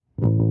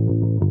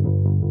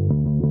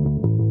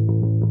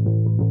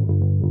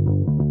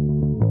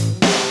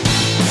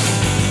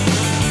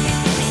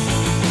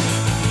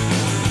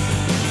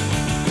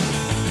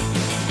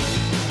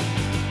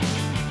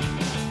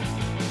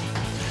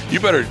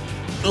better,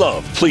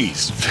 love,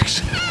 please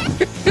fix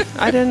it.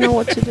 I don't know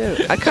what to do.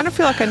 I kind of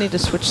feel like I need to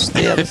switch to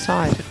the other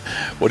side.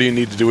 What do you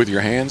need to do with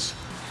your hands?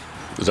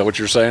 Is that what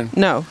you're saying?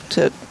 No,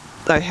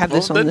 I have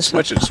this on this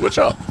side. Switch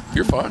up.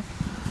 You're fine.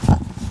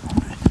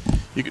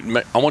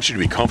 I want you to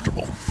be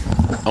comfortable.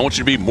 I want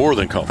you to be more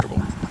than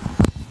comfortable.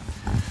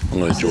 I'm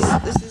going to enjoy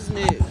it. This is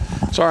new.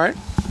 It's all right.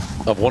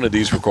 I've wanted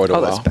these for quite a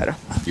while. Oh, that's better.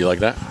 You like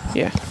that?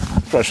 Yeah.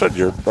 That's what I said.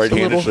 You're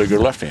right-handed, so you're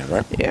left hand,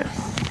 right? Yeah.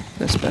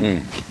 That's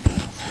better.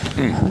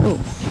 Oh,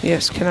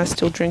 yes. Can I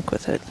still drink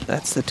with it?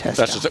 That's the test.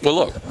 Well,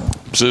 look.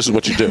 So this is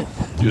what you do.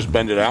 You just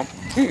bend it out.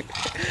 So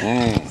I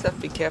have to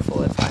be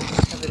careful if I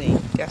have any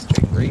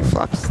gastric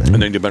reflux. Then.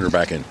 And then you bend her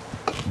back in.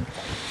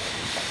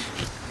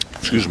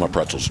 Excuse my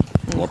pretzels.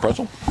 You want a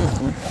pretzel?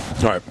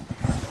 Mm-hmm. All right.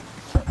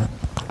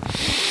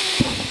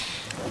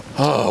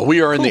 Oh,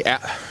 we are in the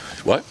app.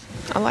 What?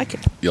 I like it.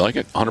 You like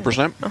it?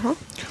 100%? Uh-huh.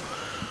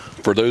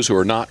 For those who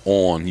are not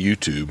on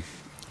YouTube,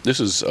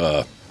 these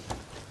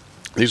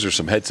are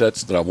some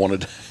headsets that I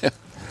wanted.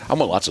 I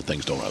want lots of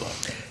things, don't I,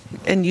 love?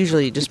 And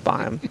usually you just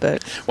buy them,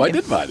 but... Well, I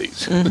did buy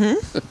these. Mm-hmm.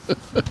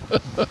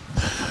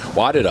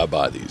 Why did I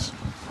buy these?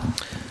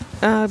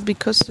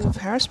 Because of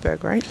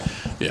Harrisburg, right?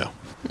 Yeah.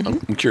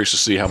 Mm-hmm. I'm curious to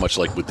see how much,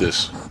 like with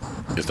this,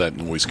 if that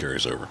noise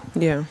carries over.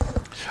 Yeah.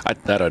 I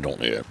don't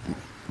know.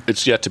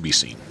 It's yet to be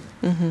seen.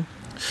 Mm-hmm.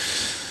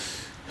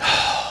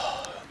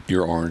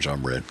 You're orange,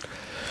 I'm red.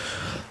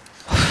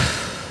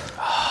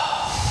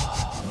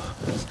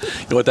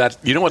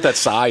 You know what that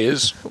sigh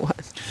is?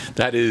 What?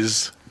 That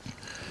is,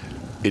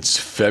 it's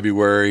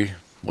February.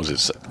 What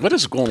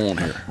is going on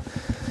here?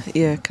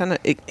 Yeah, kind of,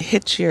 it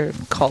hits your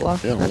collar.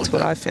 Yeah, that's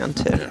what I found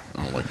too. Yeah,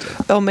 I don't like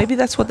that. Oh, maybe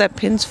that's what that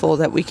pin's for,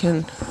 that we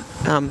can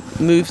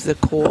move the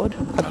cord.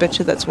 I bet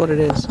you that's what it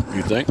is.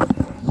 You think?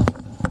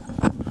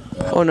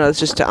 Oh, no, it's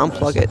just to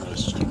unplug it.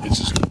 It's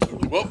just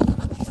totally, whoop.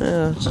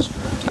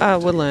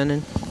 We're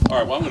learning. All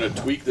right, well, I'm going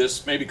to tweak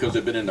this, maybe because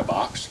they've been in the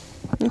box.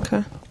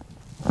 Okay.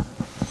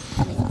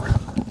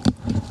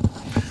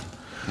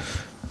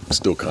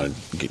 Still kind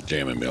of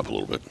jamming me up a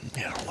little bit.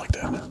 Yeah, I don't like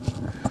that.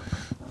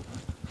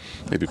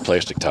 Maybe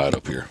plastic tied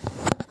up here.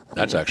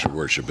 That's actually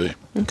where it should be.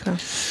 Okay.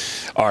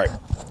 All right.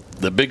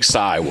 The big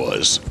sigh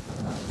was,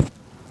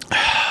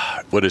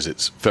 what is it?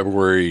 It's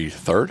February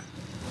 3rd?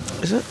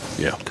 Is it?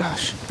 Yeah.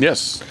 Gosh.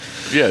 Yes.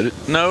 Yeah.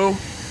 No.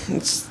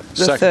 It's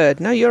the 3rd.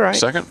 No, you're right.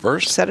 Second?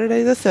 First?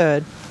 Saturday the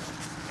 3rd.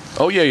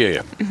 Oh,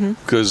 yeah.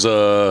 Because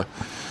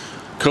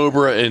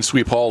Cobra and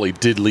Sweet Paulie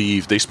did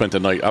leave. They spent the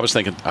night. I was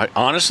thinking,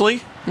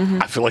 honestly,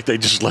 I feel like they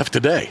just left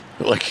today.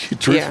 Like,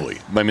 truthfully.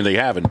 Yeah. I mean, they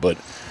haven't, but...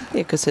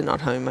 Yeah, because they're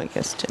not home, I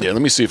guess, too. Yeah,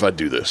 let me see if I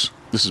do this.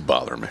 This is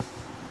bothering me.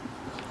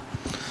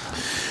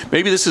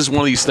 Maybe this is one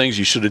of these things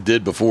you should have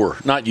did before.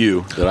 Not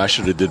you, that I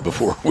should have did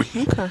before we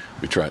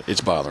tried.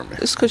 It's bothering me.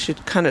 It's because you're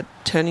kind of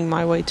turning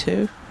my way,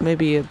 too.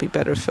 Maybe it'd be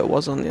better if it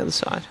was on the other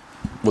side.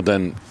 Well,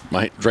 then,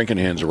 my drinking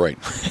hands are right.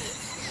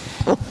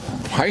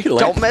 Why are you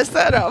laughing? Don't mess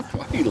that up.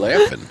 Why are you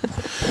laughing?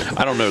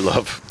 I don't know,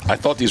 love. I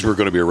thought these were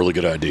going to be a really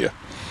good idea.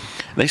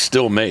 They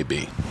still may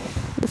be.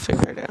 We'll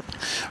figure it out.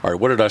 All right,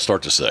 what did I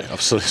start to say?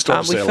 I've started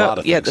to say a lot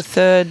of things. Yeah, the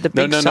 3rd, the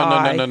big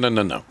sigh.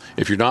 No.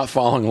 If you're not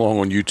following along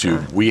on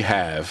YouTube, we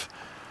have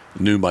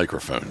new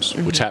microphones,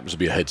 which happens to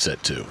be a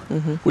headset too,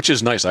 which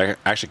is nice. I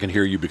actually can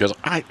hear you because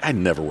I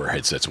never wear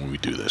headsets when we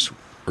do this,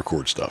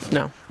 record stuff.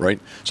 No. Right?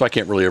 So I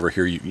can't really ever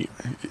hear you.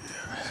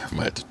 I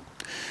might have to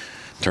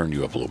turn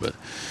you up a little bit.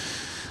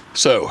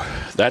 So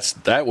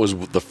that was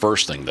the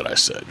first thing that I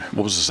said.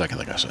 What was the second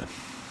thing I said?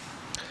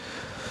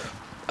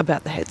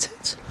 About the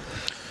headsets.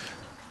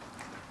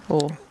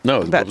 Or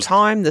no, about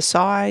time, the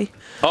sigh.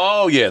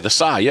 Oh, yeah, the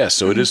sigh, yes.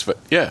 So it is,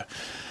 yeah.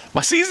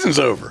 My season's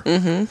over.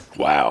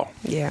 Wow.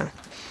 Yeah.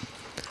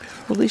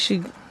 Well, at least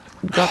you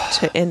got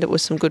to end it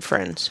with some good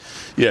friends.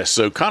 Yeah,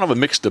 so kind of a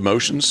mixed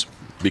emotions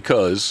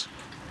because,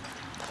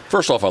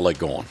 first off, I like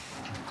going,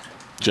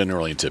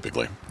 generally and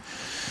typically.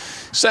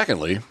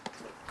 Secondly,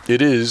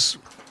 it is...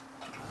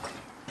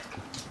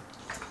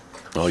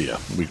 Oh, yeah.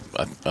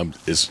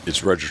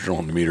 It's registered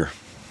on the meter.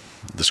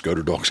 The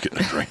Scoter dog's getting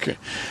a drink.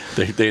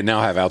 They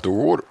now have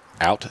outdoor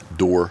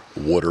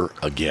water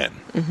again.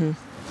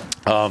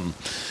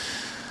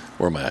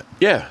 Where am I at?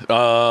 Yeah.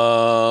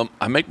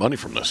 I make money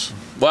from this.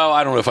 Well,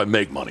 I don't know if I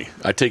make money.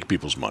 I take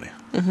people's money.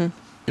 You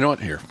know what?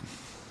 Here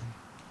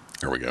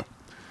we go.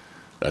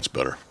 That's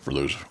better for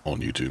those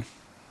on YouTube.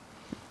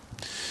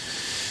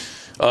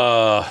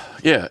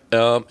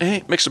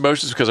 Mixed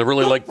emotions because I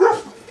really like...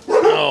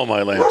 Oh,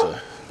 my Lanta.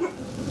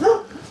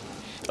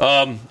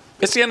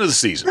 It's the end of the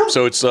season,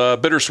 so it's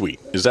bittersweet.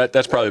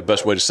 That's probably the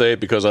best way to say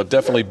it because I've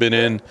definitely been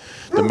in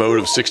the mode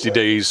of 60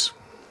 days.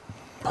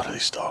 What are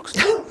these dogs?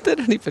 They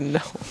don't even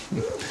know.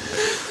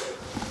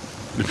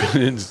 I've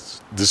been in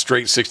the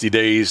straight 60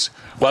 days.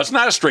 Well, it's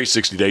not a straight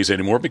 60 days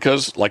anymore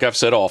because, like I've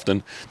said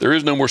often, there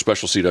is no more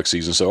special sea duck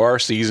season. So our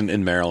season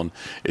in Maryland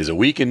is a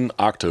week in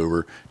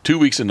October, 2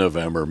 weeks in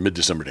November,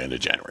 mid-December to end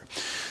of January.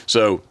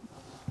 So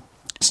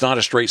it's not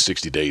a straight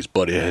 60 days,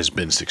 but it has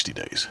been 60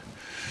 days.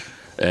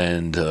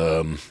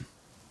 And...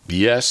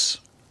 yes,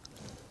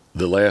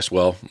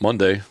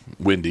 Monday,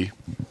 windy.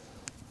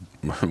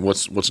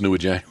 What's new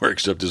with January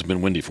except it's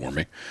been windy for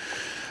me.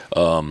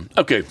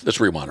 Okay, let's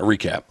rewind. A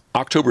recap.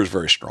 October is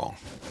very strong,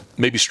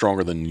 maybe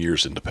stronger than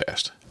years in the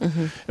past.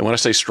 Mm-hmm. And when I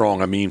say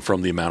strong, I mean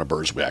from the amount of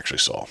birds we actually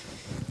saw.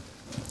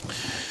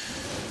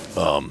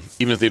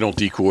 Even if they don't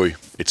decoy,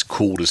 it's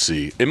cool to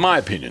see. In my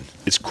opinion,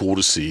 it's cool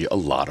to see a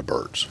lot of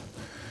birds.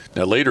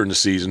 Now, later in the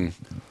season,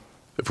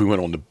 if we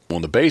went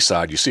on the bay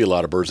side, you see a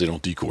lot of birds. They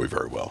don't decoy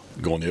very well.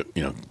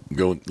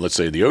 Let's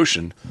say the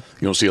ocean,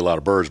 you don't see a lot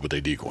of birds, but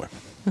they decoy.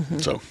 Mm-hmm.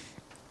 So,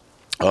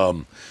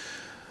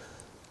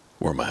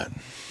 where am I at?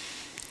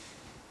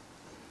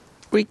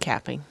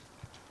 Recapping.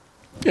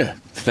 Yeah,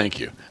 thank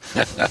you.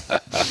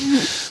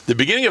 The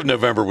beginning of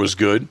November was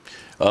good,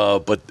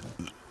 but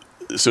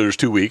so there's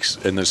 2 weeks,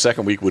 and the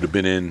second week would have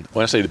been in,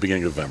 when I say the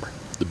beginning of November,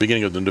 the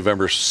beginning of the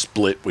November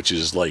split, which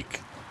is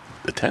like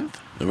the 10th,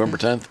 November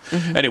 10th.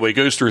 Mm-hmm. Anyway, it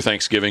goes through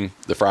Thanksgiving,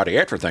 the Friday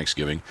after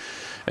Thanksgiving,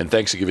 and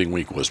Thanksgiving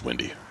week was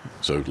windy.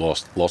 So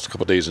lost a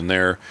couple of days in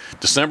there.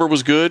 December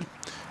was good,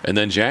 and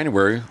then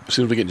January, as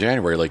soon as we get in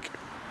January, like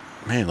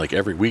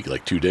every week,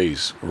 like 2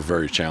 days were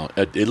very challenging.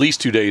 At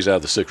least 2 days out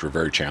of the 6 were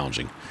very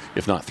challenging.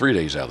 If not 3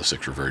 days out of the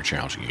 6 were very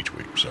challenging each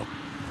week. So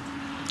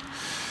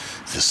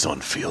the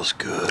sun feels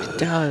good. It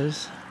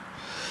does.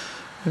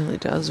 It really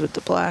does with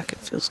the black. It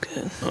feels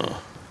good.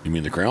 You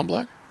mean the crown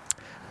black?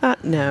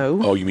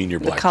 No. Oh, you mean your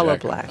black the color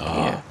jacket? black,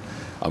 yeah.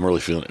 I'm really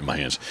feeling it in my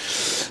hands.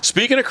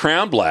 Speaking of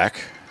crown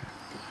black,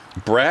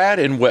 Brad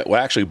and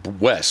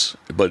Wes,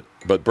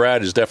 but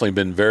Brad has definitely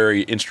been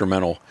very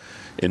instrumental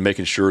in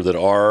making sure that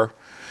our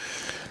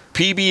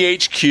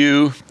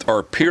PBHQ,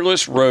 our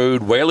Peerless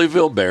Road,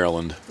 Whaleyville,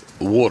 Maryland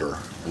water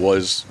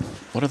was,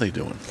 what are they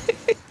doing?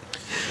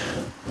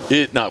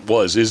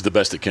 Is the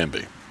best it can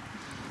be.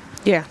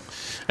 Yeah.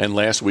 And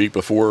last week,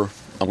 before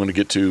I'm going to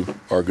get to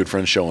our good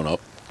friend showing up,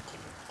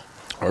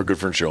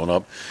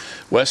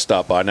 Wes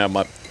stopped by. Now,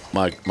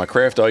 my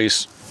craft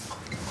ice,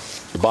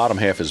 the bottom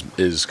half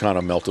is kind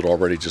of melted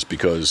already just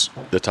because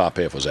the top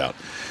half was out.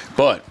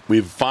 But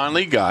we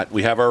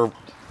have our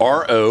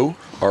RO,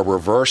 our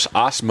reverse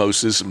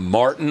osmosis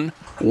Martin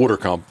Water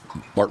Company.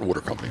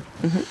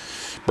 Mm-hmm.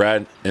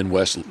 Brad and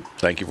Wes,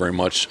 thank you very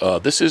much.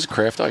 This is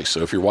craft ice,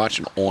 so if you're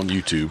watching on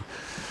YouTube,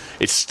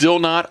 it's still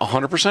not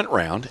 100%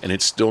 round, and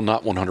it's still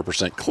not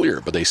 100%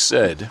 clear. But they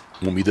said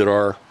when we did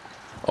our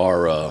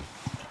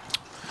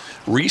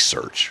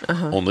research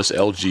on this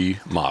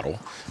LG model,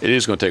 it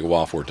is going to take a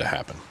while for it to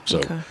happen.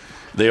 So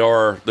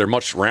they're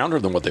much rounder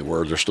than what they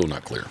were. They're still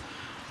not clear.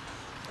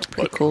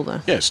 Pretty cool,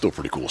 though. Yeah, it's still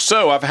pretty cool.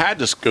 So I've had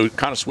to go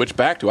kind of switch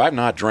back to, I have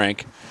not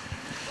drank,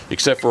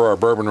 except for our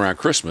bourbon around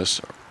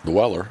Christmas, the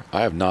Weller,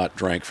 I have not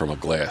drank from a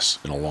glass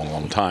in a long,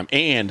 long time.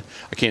 And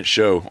I can't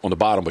show on the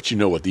bottom, but you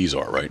know what these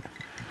are, right?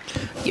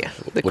 Yeah,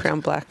 the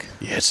Crown Black.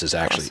 Yes, it's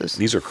actually,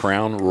 these are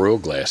Crown Royal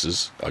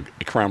glasses, a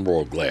Crown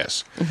Royal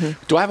glass.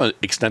 Mm-hmm. Do I have an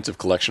extensive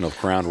collection of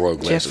Crown Royal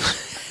glasses?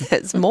 Jeff,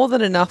 it's more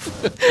than enough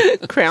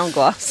Crown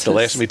glasses. To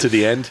last me to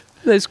the end?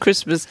 Those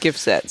Christmas gift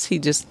sets, he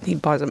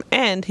buys them.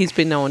 And he's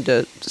been known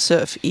to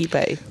surf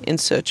eBay in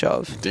search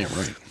of. Damn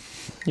right.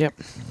 Yep.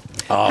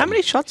 How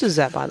many shots is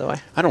that, by the way?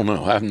 I don't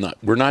know.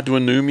 We're not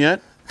doing Noom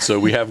yet. So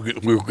we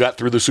got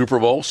through the Super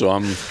Bowl, so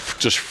I'm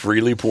just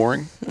freely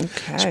pouring.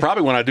 Okay. So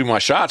probably when I do my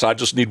shots, I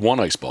just need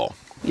one ice ball.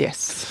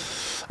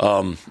 Yes.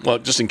 Well,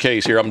 just in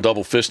case, here I'm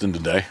double fisting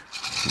today.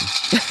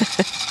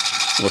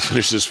 We'll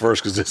finish this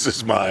first because this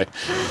is my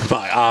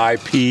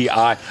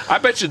IPI. I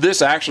bet you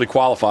this actually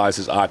qualifies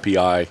as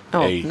IPI.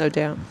 Oh, no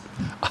doubt.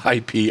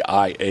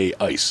 IPIA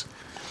ice.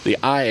 The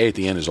IA at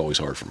the end is always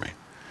hard for me,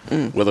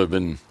 whether I've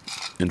been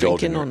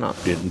indulging or not.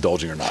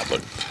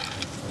 But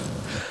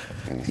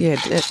yeah,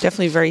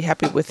 definitely very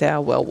happy with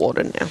our well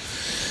water now.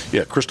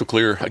 Yeah, crystal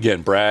clear.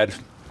 Again, Brad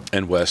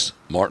and Wes,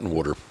 Martin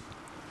Water.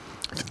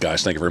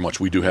 Guys, thank you very much.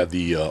 We do have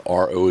the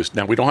ROs.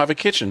 Now, we don't have a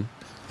kitchen,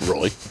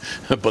 really,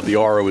 but the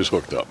RO is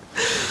hooked up.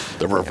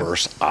 The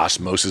reverse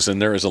osmosis, and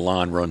there is a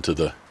line run to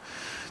the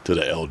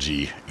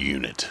LG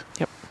unit.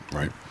 Yep.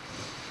 Right?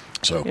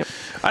 So,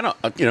 I don't,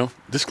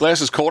 this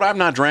glass is cold. I've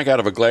not drank out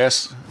of a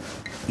glass.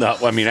 No,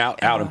 I mean,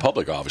 out in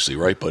public, obviously,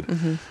 right? But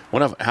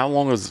how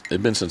long has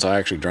it been since I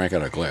actually drank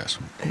out of a glass?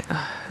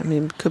 I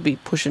mean, it could be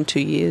pushing 2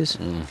 years.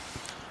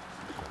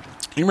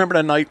 You remember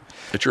that night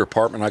at your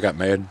apartment I got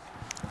mad?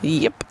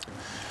 Yep.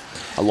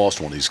 I lost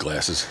one of these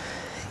glasses.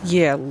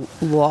 Yeah,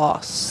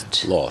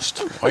 lost. Why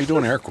are you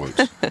doing air quotes?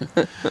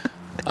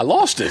 I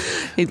lost it.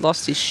 He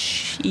lost his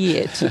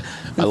shit.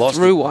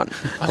 Threw one.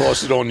 I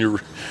lost it on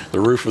the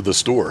roof of the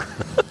store.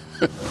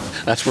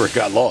 That's where it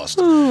got lost.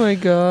 Oh my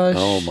gosh.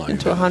 Oh my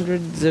Into God.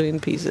 100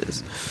 zillion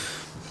pieces.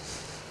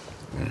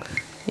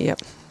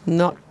 Yep.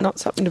 Not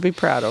something to be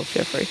proud of,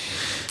 Jeffrey.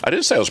 I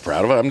didn't say I was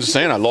proud of it. I'm just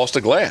saying I lost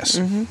a glass.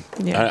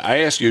 Mm-hmm. Yeah. I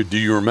asked you, do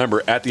you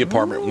remember at the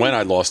apartment when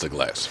I lost a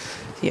glass?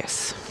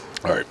 Yes.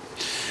 All right.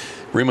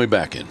 Bring me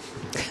back in.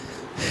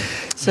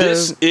 So,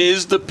 this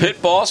is the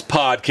Pitboss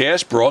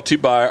podcast brought to you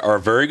by our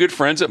very good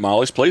friends at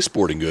Molly's Place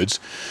Sporting Goods.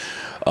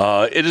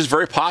 It is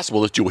very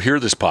possible that you'll hear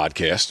this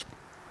podcast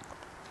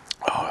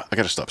I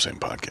got to stop saying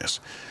podcast.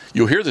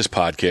 You'll hear this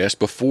podcast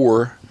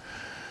before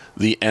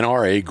the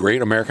NRA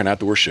Great American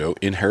Outdoor Show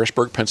in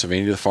Harrisburg,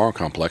 Pennsylvania, the Farm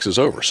Complex is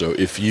over. So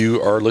if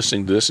you are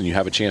listening to this and you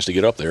have a chance to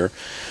get up there,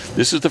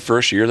 this is the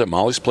first year that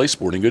Molly's Place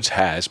Sporting Goods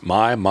has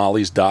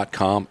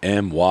mymollys.com,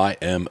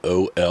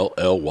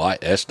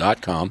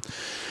 MYMOLLYS.com,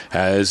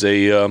 has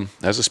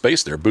a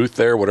space there, booth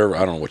there, whatever, I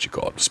don't know what you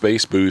call it,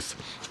 space, booth.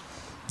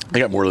 They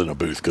got more than a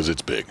booth because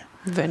it's big.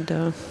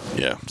 Vendor.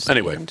 Yeah.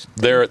 Anyway,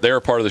 they're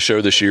a part of the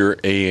show this year,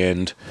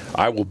 and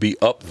I will be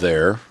up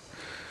there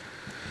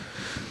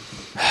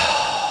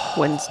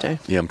Wednesday.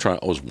 Yeah,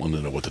 I was wanting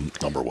to know what the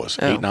number was.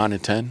 Oh. 8, 9,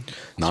 and 10?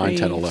 9,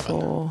 10, 11.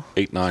 4,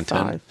 8, 9,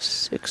 10. 5,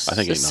 6. I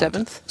think 8, 9.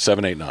 7th?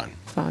 7, 8, 9.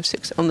 5,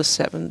 6. On the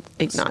 7th,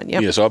 8, 9.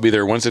 Yep. Yeah, so I'll be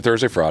there Wednesday,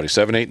 Thursday, Friday,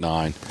 7, 8,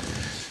 9.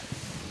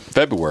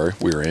 February,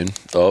 we're in,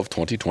 of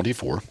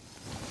 2024.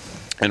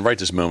 And right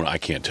this moment, I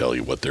can't tell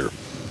you what their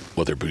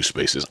booth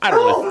space is. I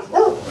don't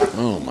know.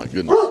 Oh, my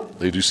goodness.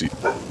 They do see.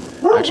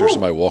 Actually, there's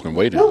somebody walking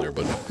way down there.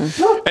 But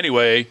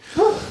anyway,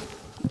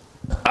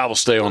 I will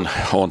stay on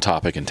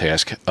topic and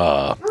task.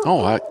 I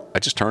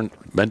just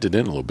bent it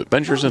in a little bit.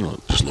 Bend yours in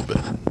just a little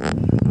bit.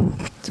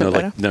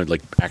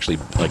 Actually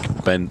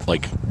bend,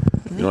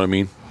 you know what I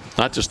mean?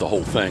 Not just the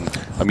whole thing.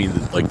 I mean,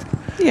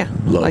 yeah,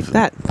 like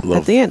that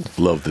at the end.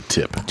 Love the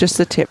tip. Just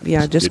the tip.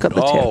 Yeah, got the tip.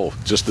 Oh,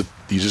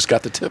 you just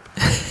got the tip.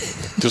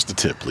 Just the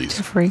tip,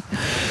 please. Free.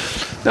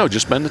 No,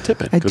 just bend the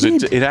tip in because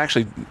it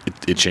actually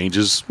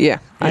changes. Yeah,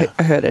 I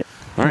heard it.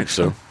 All right,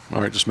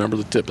 just remember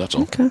the tip. That's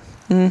all. Okay.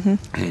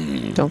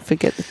 Mm-hmm. Don't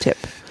forget the tip,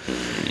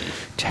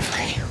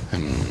 Jeffrey.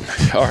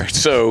 All right,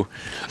 so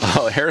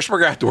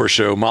Harrisburg Outdoor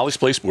Show, Molly's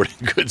Place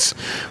Sporting Goods,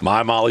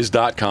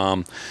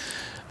 mymollys.com.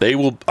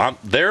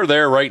 They're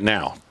there right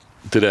now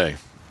today.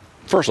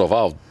 First off,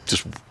 I'll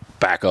just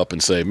back up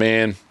and say,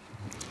 man,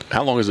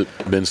 how long has it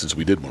been since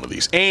we did one of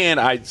these? And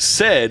I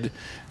said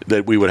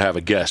that we would have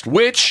a guest,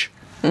 which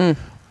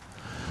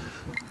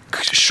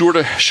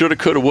shoulda,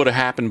 coulda, woulda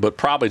happened, but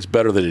probably it's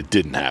better that it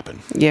didn't happen.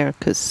 Yeah,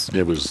 because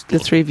it was the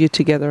three of you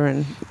together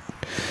and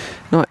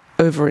not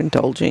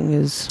overindulging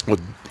is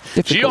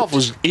difficult. Geoff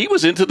was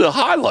into the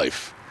high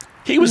life.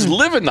 He was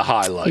living the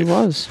high life. He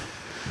was.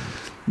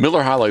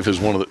 Miller High Life is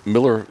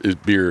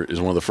beer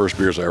is one of the first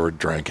beers I ever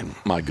drank, and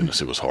my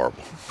goodness, it was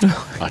horrible.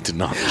 I did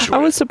not enjoy it. I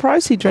was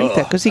surprised he drank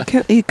that because he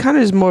kind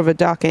of is more of a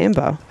dark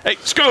amber. Hey,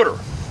 Scooter,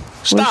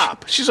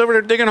 stop! She's over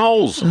there digging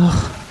holes.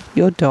 Ugh,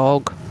 your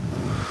dog.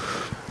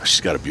 She's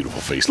got a beautiful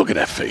face. Look at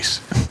that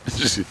face.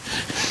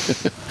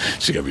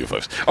 She got a beautiful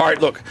face. All right,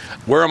 look,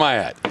 where am I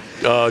at?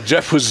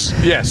 Jeff was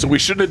so we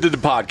shouldn't have did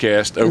the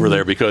podcast over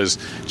there because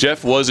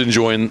Jeff was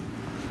enjoying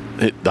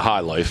the high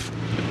life.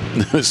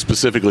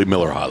 Specifically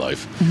Miller High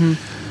Life. Mm-hmm.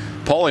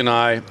 Paulie and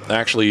I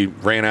actually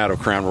ran out of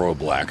Crown Royal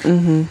Black,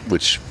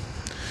 which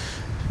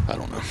I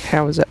don't know.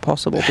 How is that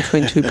possible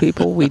between two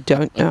people? We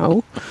don't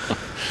know.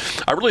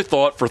 I really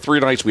thought for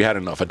 3 nights we had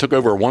enough. I took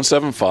over a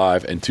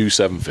 175 and 2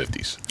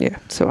 750s. Yeah,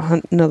 so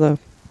another.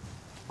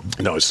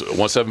 No, it's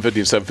 1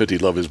 750 and 750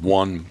 love is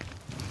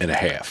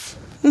 1.5,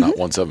 not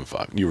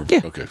 175. You were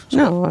okay. So,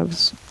 no, I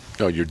was.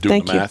 Oh, you're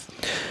doing the math?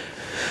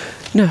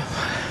 No,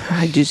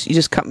 you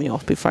just cut me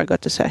off before I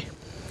got to say.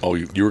 Oh,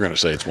 you were going to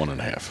say it's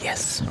 1.5.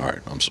 Yes. All right.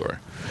 I'm sorry.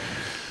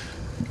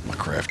 My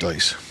craft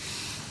ice.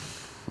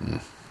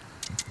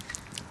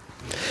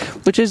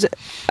 Which is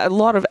a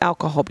lot of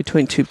alcohol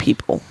between two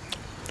people,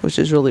 which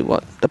is really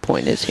what the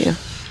point is here.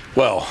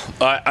 Well,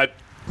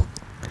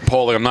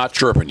 Paulie, I'm not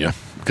chirping you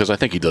because I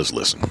think he does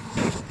listen.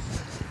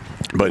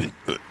 But,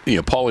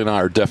 Paulie and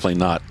I are definitely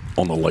not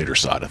on the lighter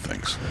side of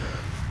things.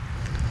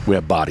 We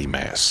have body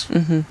mass.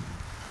 Mm-hmm.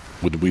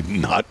 Would we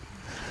not?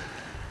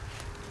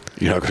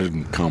 You're not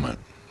going to comment.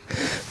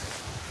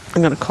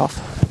 I'm going to cough.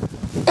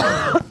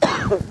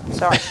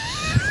 Sorry.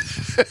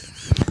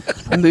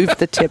 Move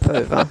the tip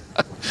over.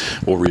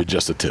 We'll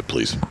readjust the tip,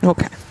 please.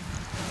 Okay.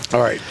 All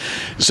right.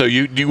 So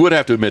you would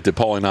have to admit that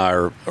Paul and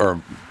I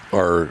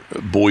are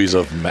boys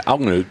of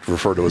I'm going to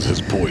refer to us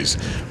as boys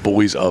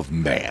of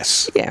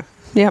mass. Yeah.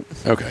 Yep.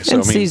 Okay. So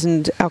and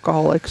seasoned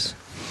alcoholics.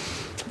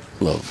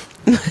 Love.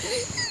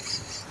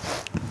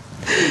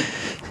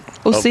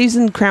 Well,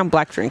 seasoned Crown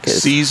Black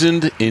drinkers.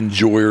 Seasoned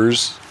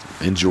enjoyers.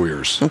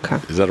 Okay.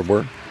 Is that a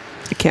word?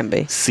 It can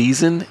be.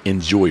 Seasoned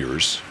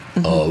enjoyers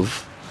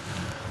of,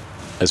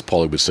 as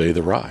Paulie would say,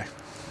 the rye.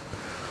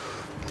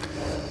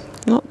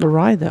 Not the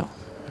rye, though.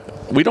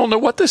 We don't know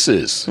what this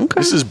is. Okay.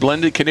 This is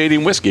blended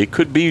Canadian whiskey. It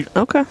could be.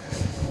 Okay.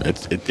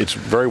 It's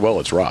very well.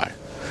 It's rye.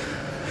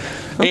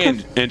 Okay.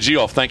 And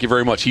Geoff, thank you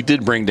very much. He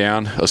did bring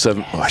down a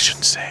 7. Oh, I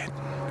shouldn't say it.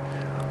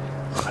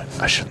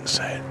 I shouldn't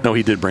say it. No,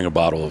 he did bring a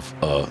bottle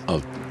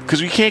of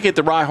because we can't get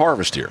the rye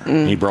harvest here.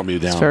 He brought me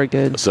down. It's very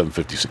good. A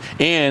 750.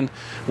 And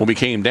when we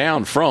came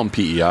down from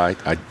PEI,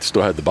 I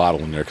still had the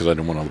bottle in there because I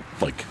didn't want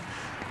to like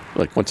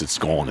once it's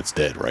gone, it's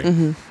dead, right?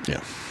 Mm-hmm.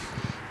 Yeah.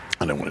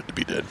 I didn't want it to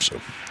be dead.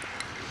 So.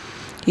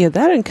 Yeah,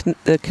 that and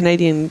the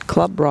Canadian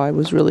Club rye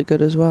was really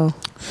good as well.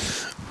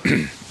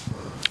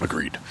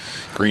 Agreed.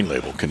 Green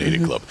Label,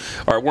 Canadian Club.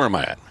 All right, where am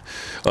I at?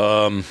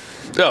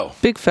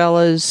 Big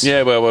fellas.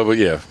 Yeah, well,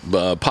 yeah.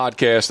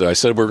 Podcast that I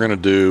said we're going to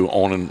do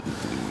and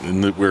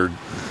that we're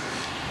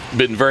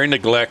been very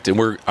neglected, and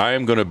we're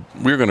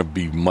going to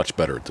be much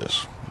better at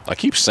this. I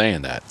keep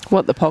saying that.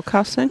 What, the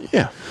podcast thing?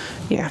 Yeah.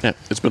 Yeah.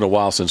 It's been a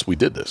while since we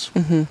did this.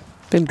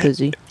 Been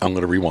busy. I'm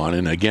going to rewind,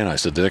 and again, I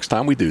said the next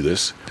time we do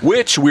this,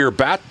 which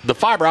the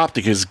fiber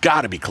optic has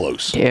got to be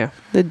close. Yeah,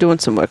 they're doing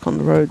some work on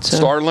the road. So.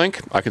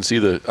 Starlink, I can see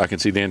the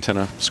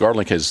antenna.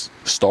 Starlink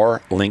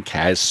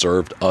has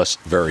served us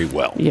very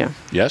well. Yeah.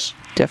 Yes?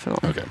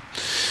 Definitely. Okay.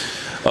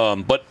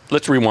 But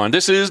let's rewind.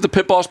 This is the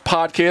Pitboss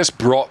Podcast,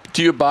 brought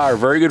to you by our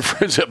very good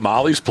friends at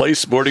Molly's Place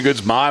Sporting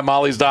Goods,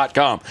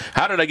 mymollys.com.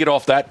 How did I get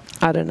off that?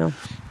 I don't know.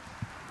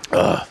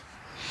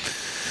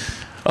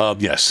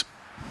 Yes.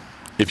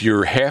 If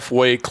you're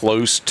halfway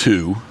close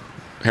to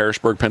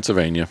Harrisburg,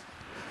 Pennsylvania,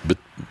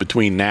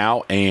 between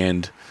now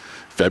and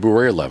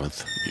February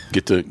 11th,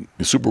 get to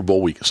Super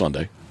Bowl week,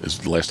 Sunday is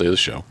the last day of the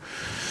show.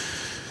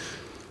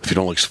 If you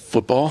don't like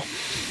football,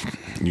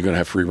 you're going to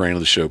have free reign of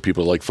the show.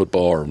 People that like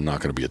football are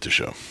not going to be at the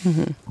show.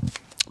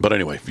 But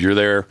anyway, if you're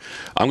there,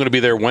 I'm going to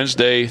be there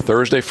Wednesday,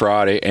 Thursday,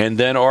 Friday, and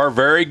then our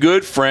very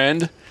good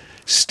friend,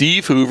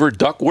 Steve Hoover,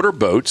 Duckwater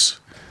Boats,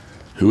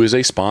 who is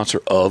a sponsor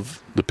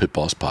of the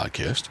Pitboss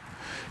Podcast,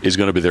 is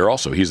going to be there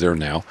also. He's there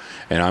now,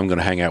 and I'm going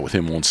to hang out with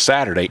him on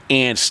Saturday.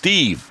 And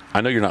Steve,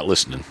 I know you're not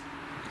listening,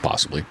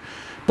 possibly,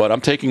 but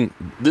okay,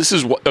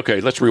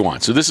 let's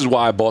rewind. So this is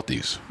why I bought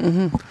these.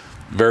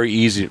 Very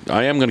easy.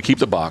 I am going to keep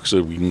the box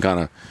so we can kind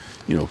of,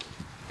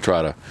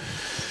 try to.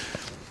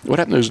 What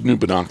happened to those new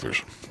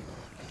binoculars?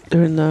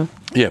 They're in the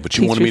Yeah, but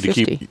you wanted me to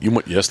keep.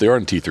 T350. Yes, they are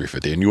in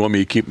T350, and you want me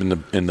to keep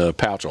them in the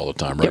pouch all the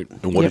time, right?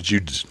 Yep. And what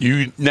did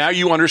you? Now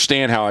you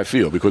understand how I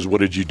feel, because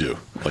what did you do?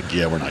 Like,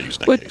 yeah, we're not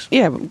using that case.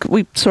 Yeah,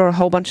 we saw a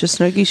whole bunch of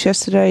snow geese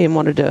yesterday and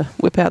wanted to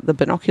whip out the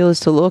binoculars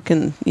to look,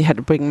 and you had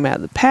to bring them out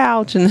of the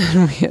pouch, and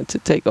then we had to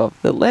take off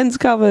the lens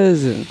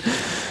covers, and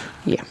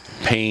yeah,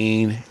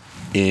 pain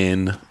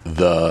in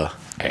the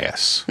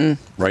ass,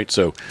 right?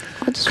 So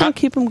I just want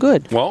to keep them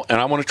good. Well, and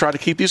I want to try to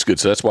keep these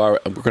good. So that's why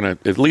we're going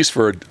to, at least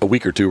for a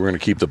week or two, we're going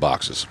to keep the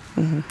boxes.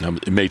 Now,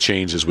 it may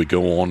change as we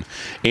go on.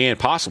 And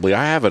possibly,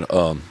 I have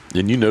and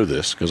you know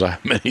this because I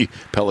have many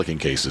Pelican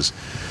cases,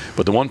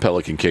 but the one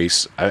Pelican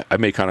case,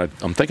 I'm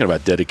thinking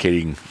about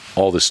dedicating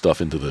all this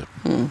stuff into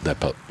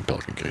that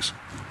Pelican case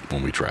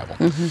when we travel.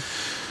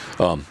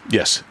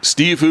 Yes,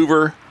 Steve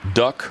Hoover,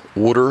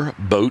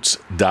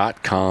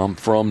 duckwaterboats.com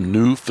from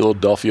New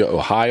Philadelphia,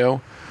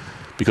 Ohio.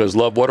 Because,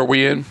 love, what are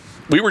we in?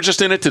 We were just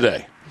in it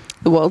today.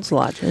 The world's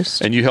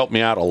largest. And you helped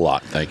me out a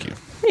lot. Thank you.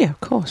 Yeah, of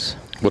course.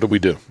 What did we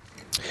do?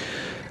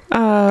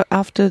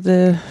 After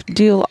the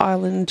Deal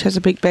Island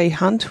Chesapeake Bay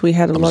hunt, we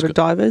had a lot of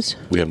divers.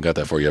 We haven't got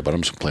that far yet, but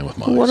I'm just playing with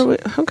mine.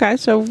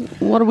 So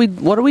what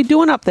are we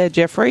doing up there,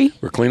 Jeffrey?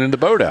 We're cleaning the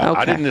boat out.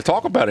 Okay. I didn't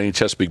talk about any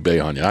Chesapeake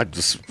Bay on you.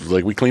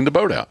 We cleaned the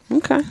boat out.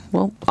 Okay.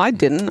 Well, I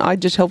didn't. I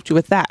just helped you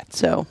with that.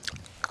 So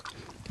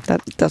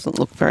that doesn't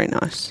look very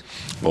nice.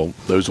 Well,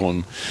 those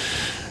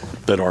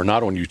that are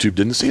not on YouTube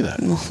didn't see that.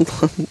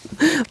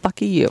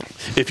 Lucky you.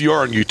 If you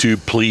are on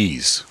YouTube,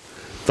 please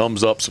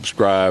thumbs up,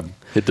 subscribe,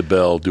 hit the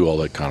bell, do all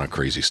that kind of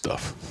crazy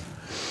stuff.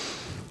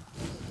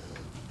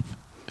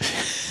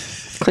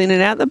 Cleaning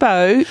out the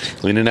boat.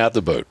 Cleaning out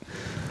the boat.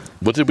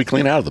 What did we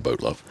clean out of the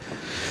boat, love?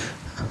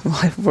 Well,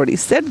 I've already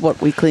said what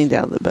we cleaned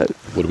out of the boat.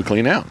 What did we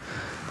clean out?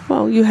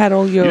 Well, you had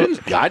all your...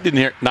 I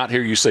didn't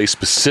hear you say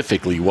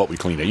specifically what we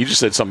cleaned out. You just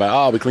said something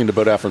about, we cleaned the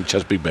boat out from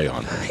Chesapeake Bay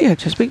hunt. Yeah,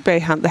 Chesapeake Bay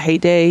hunt, the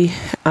heyday,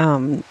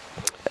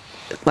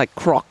 like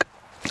croc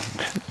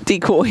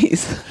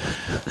decoys.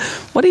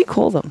 What do you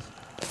call them?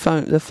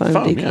 The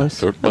foam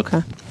decoys. Yeah.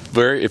 Okay.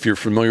 If you're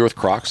familiar with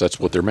Crocs, that's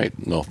what they're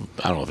made. No,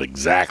 I don't know if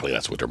exactly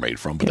that's what they're made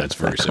from, but that's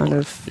very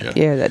similar.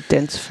 That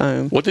dense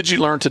foam. What did you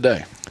learn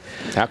today?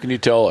 How can you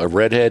tell a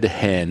redhead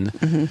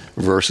hen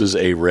versus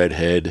a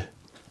redhead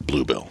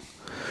bluebill?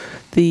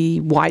 The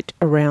white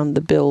around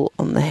the bill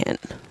on the hen.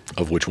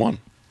 Of which one?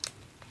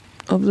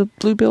 Of the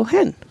bluebill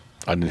hen.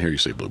 I didn't hear you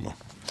say bluebill.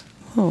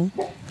 Oh,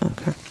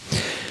 okay.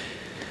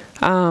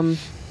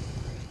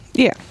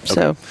 Yeah,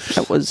 so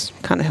that was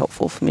kind of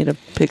helpful for me to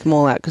pick them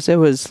all out because there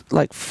was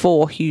like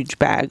 4 huge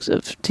bags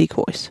of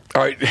decoys.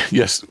 All right,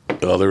 yes,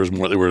 there was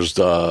more. There was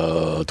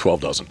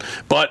 12 dozen.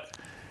 But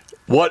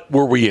what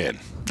were we in?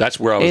 That's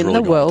where I was really going.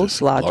 In the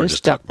world's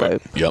largest duck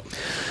boat. Yep.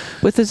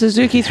 With the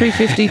Suzuki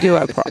 350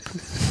 Duo prop.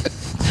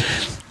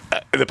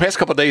 In the past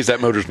couple of days, that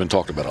motor's been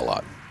talked about a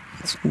lot.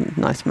 It's a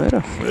nice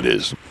motor. It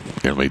is.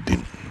 Here, let me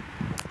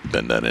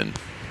bend that in.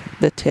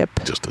 The tip.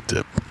 Just a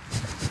tip.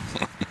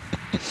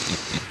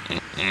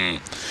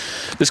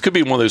 This could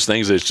be one of those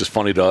things that's just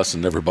funny to us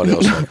and everybody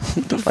else. Like,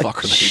 what the fuck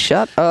are they?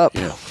 Shut up.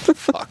 Yeah,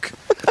 fuck.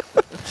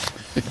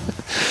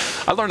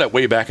 I learned that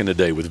way back in the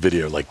day with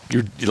video. Like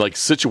you're like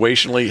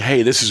situationally,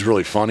 hey, this is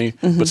really funny.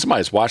 But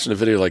somebody's watching the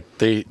video, like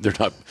they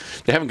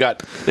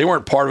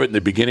weren't part of it in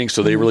the beginning,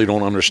 so they really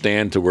don't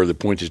understand to where the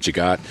point that you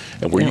got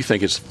and where you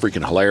think it's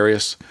freaking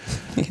hilarious.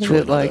 It's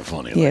really not that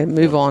funny. Yeah,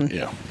 move on.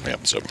 Yeah.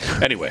 So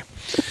anyway,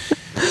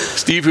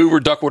 Steve Hoover,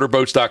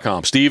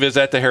 duckwaterboats.com. Steve is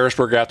at the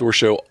Harrisburg Outdoor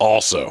Show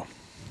also.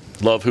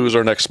 Love, who is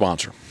our next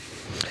sponsor?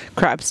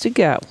 Crabs to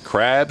Go.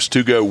 Crabs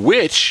to Go,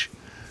 which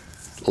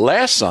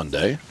last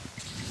Sunday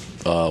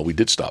we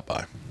did stop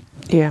by.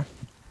 Yeah.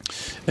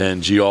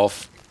 And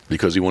Geoff,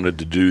 because he wanted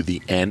to do the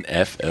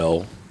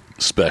NFL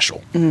special.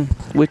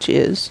 Which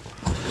is?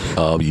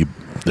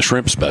 The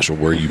shrimp special,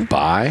 where you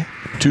buy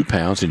 2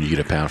 pounds and you get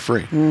a pound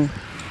free.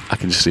 I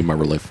can just see my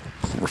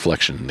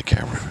reflection in the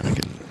camera.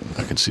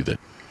 I can see that,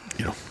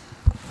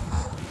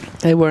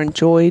 They were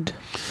enjoyed.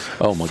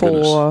 Oh, my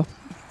goodness.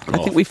 I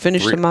think we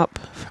finished them up.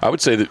 I would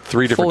say that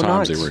 3 different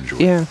times nights. they were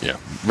enjoyed. Yeah.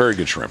 Very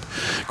good shrimp.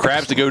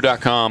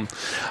 Crabstogo.com.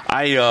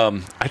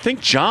 I think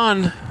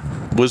John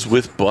was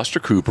with Buster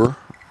Cooper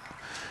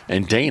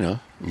and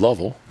Dana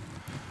Lovell.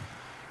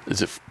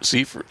 Is it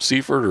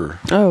Seaford or?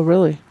 Oh,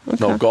 really? Okay.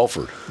 No,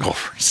 Gulford.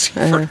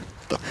 Seaford.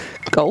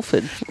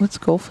 Gulford. What's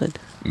Gulford?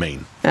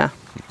 Maine. Yeah.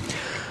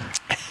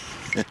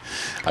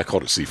 I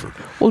called it Seaford.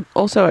 Well,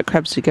 also at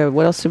Crabs to Go,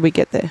 what else did we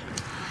get there?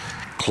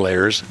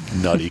 Claire's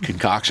Nutty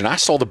Concoction. I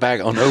saw the bag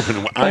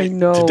unopened. I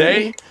know.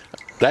 Today,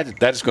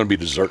 that is going to be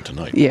dessert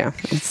tonight. Yeah,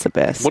 it's the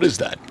best. What is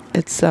that?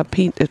 It's not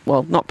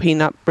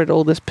peanut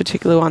brittle, this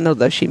particular one,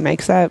 although she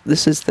makes that.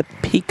 This is the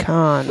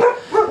pecan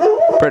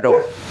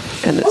brittle,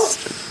 and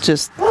it's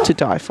just to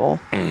die for.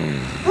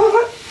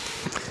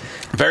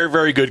 Very,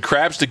 very good.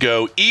 Crabs to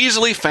Go,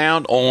 easily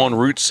found on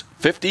routes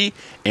 50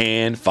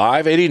 and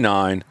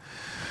 589,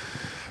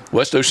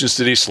 West Ocean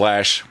City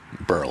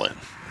 / Berlin.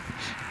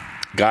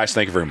 Guys,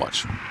 thank you very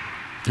much.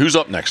 Who's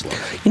up next,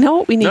 Love? You know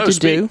what we need to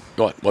do?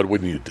 What do we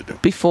need to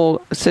do?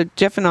 So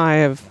Jeff and I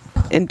have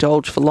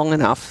indulged for long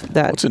enough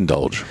that... What's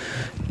indulge?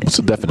 What's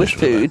the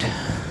definition with food. of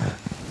that?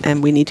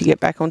 And we need to get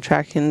back on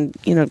track and,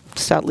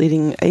 start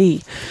leading a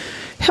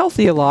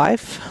healthier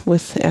life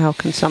with our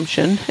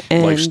consumption.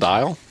 And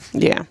Lifestyle?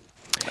 Yeah.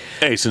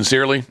 Hey,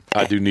 sincerely,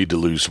 I do need to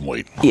lose some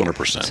weight.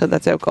 100%. Yeah, so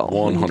that's our goal.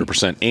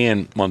 100%.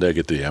 And Monday I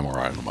get the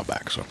MRI on my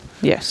back. So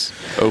yes.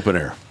 Open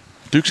air.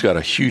 Duke's got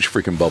a huge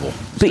freaking bubble.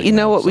 But you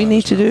know what we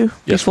need to do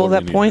before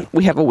that point?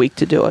 We have a week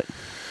to do it.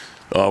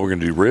 We're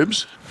going to do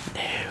ribs?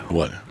 No.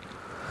 What?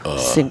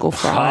 Single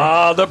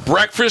fry. The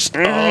breakfast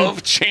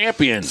of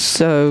champions.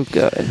 So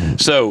good.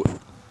 So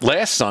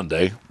last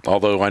Sunday,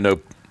 although I know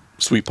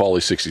Sweet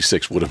Paulie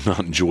 66 would have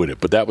not enjoyed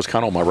it, but that was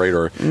kind of on my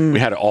radar. We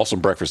had an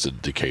awesome breakfast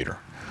at Decatur.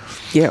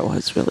 Yeah, it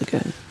was really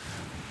good.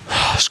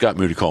 Scott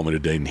Moody called me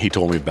today, and he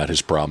told me about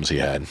his problems he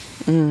had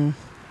when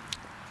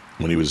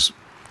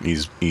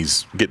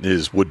he's getting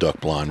his wood duck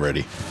blind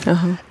ready.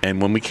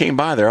 And when we came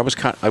by there, I was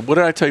what did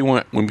I tell you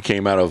when we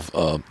came out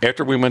of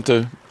after we went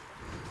to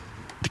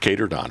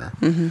Decatur Diner?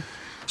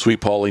 Sweet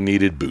Paulie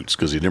needed boots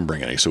because he didn't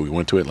bring any, so we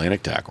went to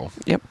Atlantic Tackle.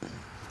 Yep.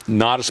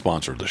 Not a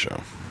sponsor of the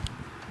show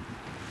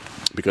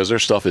because their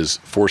stuff is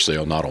for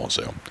sale, not on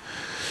sale.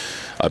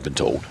 I've been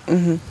told.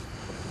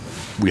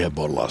 We have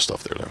bought a lot of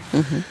stuff there,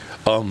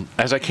 though.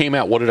 As I came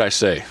out, what did I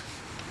say?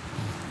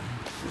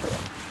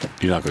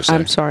 You're not going to say?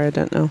 I'm sorry, I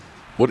don't know.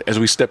 As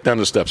we stepped down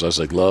the steps, I was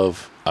like,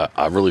 Love,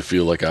 I really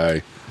feel like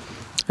I...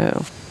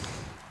 Oh.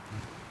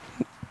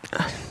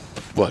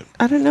 What?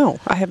 I don't know.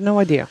 I have no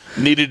idea.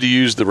 Needed to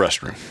use the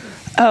restroom.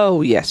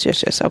 Oh, yes.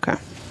 Okay.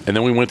 And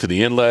then we went to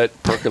the inlet,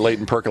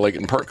 percolating,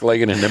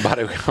 and then by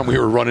the time we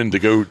were running to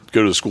go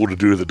to the school to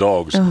do the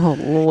dogs. Oh,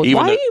 Lord.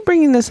 Why are you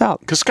bringing this up?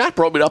 Because Scott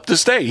brought me up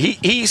this day.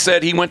 He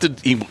said he went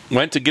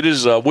to get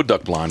his wood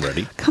duck blind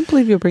ready. I can't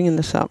believe you're bringing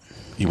this up.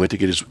 He went to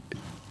get his...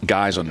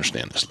 Guys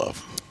understand this,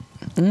 Love.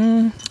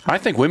 I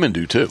think women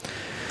do, too.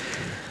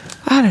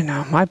 I don't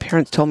know. My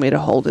parents told me to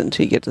hold it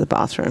until you get to the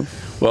bathroom.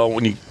 Well,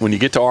 when you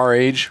get to our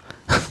age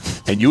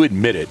and you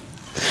admit it,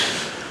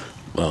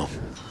 well...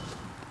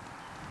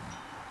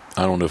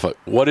 I don't know if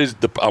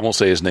I won't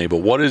say his name, but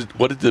what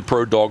did the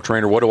pro dog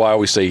trainer, what do I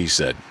always say he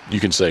said?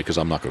 You can say because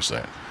I'm not going to say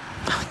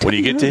it. When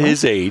you get to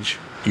his age,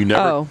 you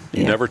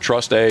never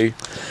trust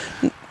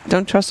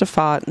Don't trust a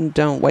fart and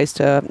don't waste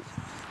a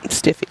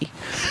stiffy.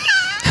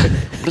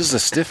 What is a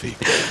stiffy?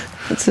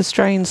 It's a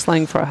strange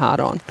slang for a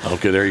hard-on.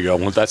 Okay, there you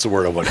go. That's the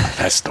word I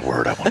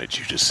wanted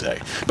you to say.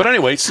 But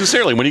anyway,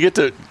 sincerely, when you get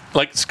to,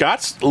 like,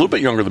 Scott's a little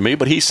bit younger than me,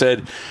 but he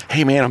said,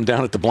 hey, man, I'm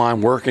down at the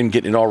blind working,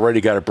 getting it all ready,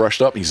 got it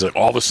brushed up. He's like,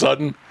 all of a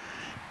sudden,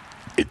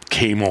 it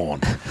came on.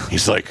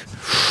 He's like,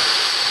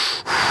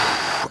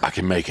 I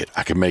can make it.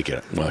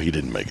 Well, he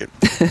didn't make it.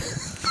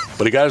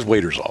 But he got his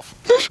waders off.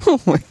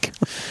 Oh, my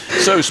God.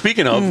 So,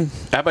 speaking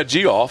of, how about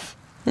Geoff?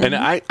 And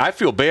I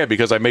feel bad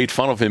because I made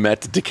fun of him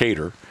at the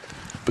Decatur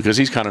because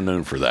he's kind of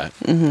known for that.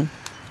 And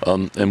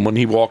when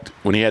he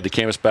had the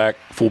canvasback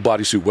full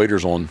bodysuit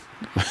waders on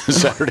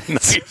Saturday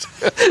night,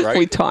 right?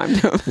 We timed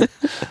him.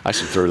 I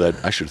should throw that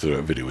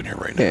video in here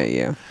right now.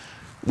 Yeah.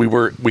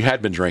 We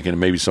had been drinking, and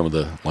maybe some of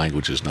the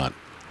language is not.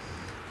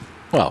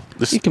 Well,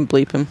 you can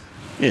bleep him.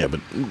 Yeah,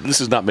 but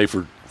this is not made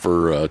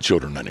for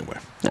children anyway.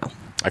 No.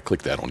 I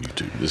clicked that on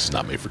YouTube. This is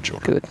not made for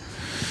children. Good.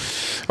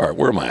 All right,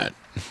 where am I at?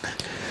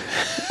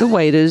 The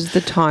waders,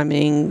 the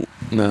timing,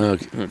 No,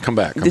 come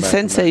back. The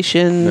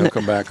Sensation, No,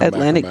 come back.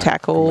 Atlantic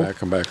Tackle.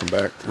 Come back.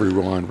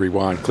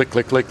 Rewind.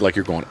 Click, like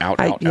you're going out,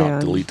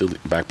 delete,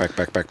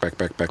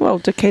 back. Well,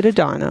 Decatur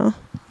Diner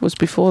was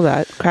before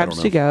that.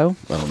 Crabs to Go.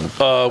 I don't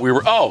know. We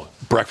were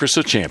Breakfast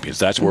of Champions.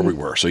 That's where we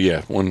were. So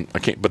yeah,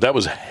 but that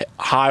was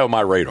high on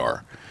my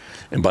radar.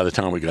 And by the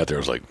time we got there, I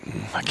was like,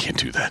 I can't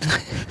do that.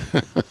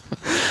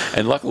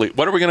 And luckily,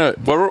 what are we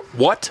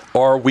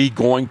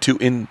going to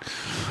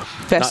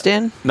invest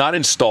in? Not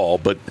install,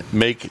 but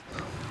make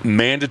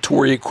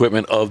mandatory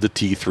equipment of the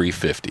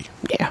T350.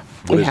 Yeah,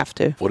 we have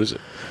to. What is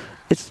it?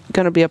 It's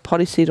going to be a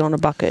potty seat on a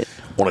bucket.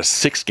 On a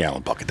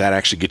 6-gallon bucket. That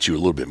actually gets you a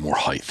little bit more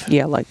height.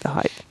 Yeah, I like the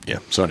height. Yeah.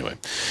 So anyway,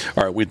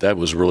 all right. We've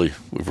really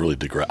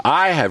digressed.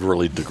 I have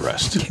really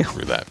digressed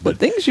through that. But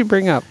things you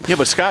bring up. Yeah,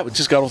 but Scott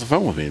just got off the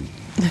phone with me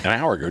an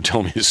hour ago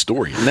telling me his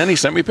story. And then he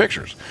sent me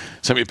pictures.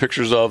 Sent me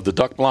pictures of the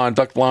duck blind,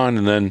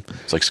 and then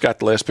it's like, Scott,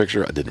 the last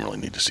picture, I didn't really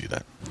need to see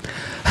that.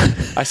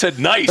 I said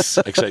nice,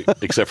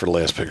 except for the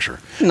last picture.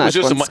 Nice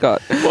one,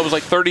 Scott. Well, it was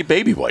like 30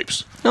 baby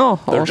wipes. Oh,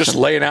 they're just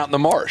laying out in the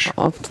marsh.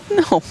 Oh,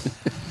 no.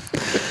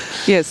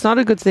 Yeah, it's not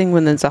a good thing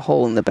when there's a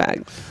hole in the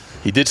bag.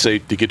 He did say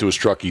to get to his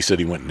truck, he said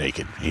he went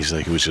naked. He's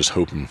like, he was just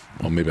hoping,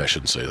 well, maybe I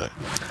shouldn't say that.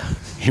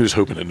 He was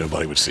hoping that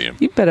nobody would see him.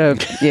 You better,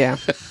 yeah.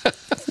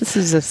 This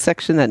is a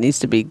section that needs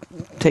to be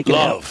taken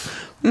out.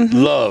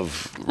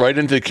 Love. Right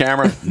into the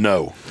camera?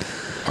 No.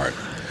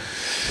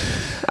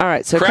 All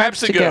right, so Crabs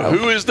to Go.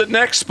 Who is the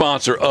next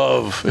sponsor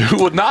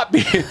who would not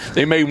be,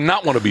 they may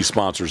not want to be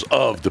sponsors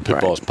of the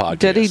Pitboss podcast.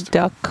 Dirty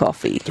Duck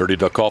Coffee. Dirty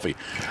Duck Coffee.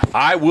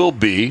 I will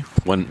be,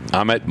 when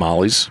I'm at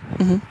Molly's,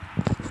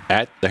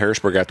 at the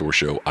Harrisburg Outdoor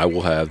Show, I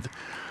will have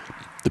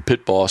the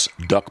Pitboss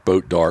Duck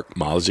Boat Dark,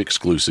 Molly's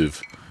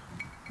exclusive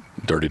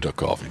Dirty Duck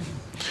Coffee.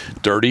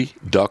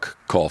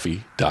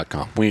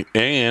 DirtyDuckCoffee.com.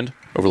 And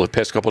over the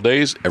past couple of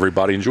days,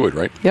 everybody enjoyed,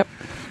 right? Yep.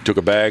 Took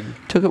a bag.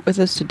 Took it with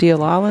us to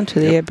Deal Island,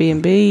 to the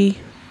Airbnb.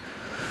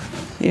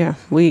 Yeah,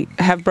 we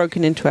have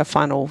broken into our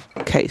final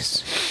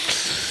case.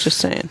 Just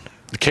saying.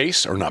 The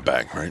case or not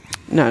bag, right?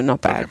 No,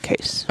 not bag,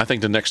 case. I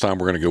think the next time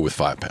we're going to go with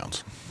 5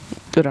 pounds.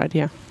 Good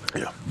idea.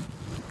 Yeah.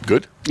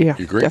 Good? Yeah,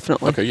 you agree?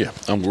 Definitely. Okay, yeah.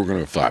 We're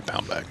going to go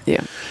 5-pound bag.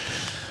 Yeah.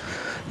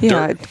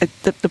 Yeah,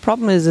 the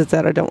problem is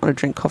that I don't want to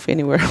drink coffee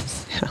anywhere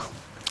else. Yeah.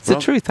 It's the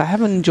truth. I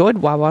haven't enjoyed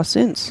Wawa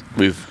since.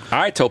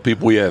 I tell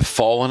people we have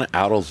fallen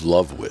out of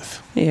love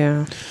with.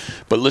 Yeah.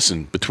 But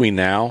listen, between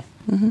now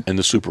and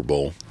the Super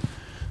Bowl,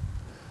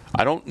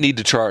 I don't need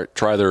to try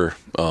their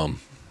the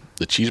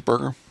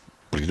cheeseburger.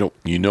 But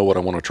you know what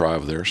I want to try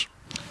of theirs?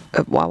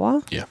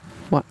 Wawa? Yeah.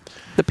 What?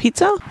 The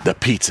pizza? The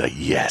pizza,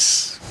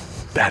 yes.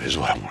 That is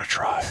what I want to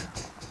try.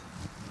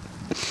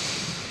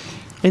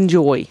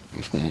 Enjoy.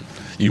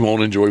 You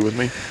won't enjoy with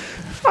me?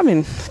 I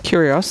mean,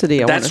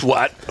 curiosity. That's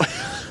what.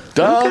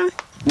 Duh. Okay.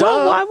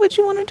 Well, why would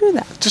you want to do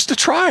that? Just to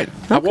try it.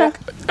 Okay.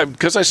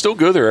 Because I still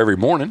go there every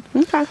morning.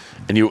 Okay.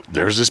 And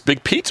there's this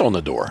big pizza on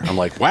the door. I'm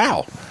like,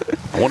 wow.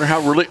 I wonder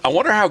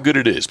how good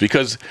it is,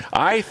 because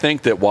I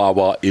think that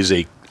Wawa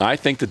I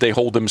think that they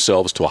hold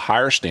themselves to a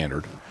higher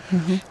standard,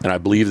 and I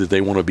believe that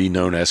they want to be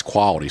known as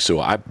quality. So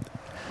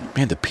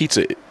the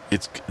pizza,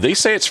 they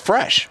say it's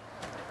fresh.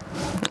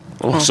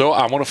 So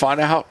I want to find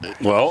out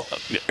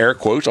air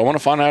quotes, I want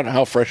to find out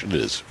how fresh it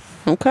is.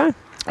 Okay.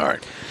 All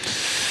right.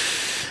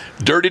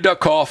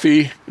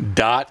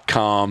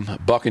 DirtyDuckCoffee.com.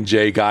 Buck and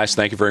Jay, guys,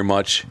 thank you very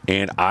much.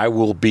 And I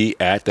will be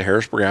at the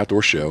Harrisburg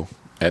Outdoor Show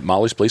at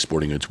Molly's Place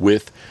Sporting Goods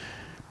with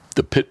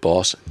the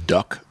Pitboss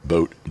Duck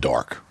Boat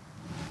Dark.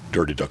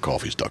 Dirty Duck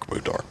Coffee's Duck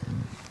Boat Dark.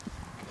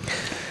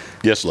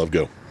 Yes, love,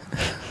 go.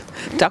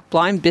 Duck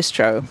Blind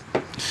Bistro.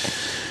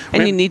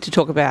 And you need to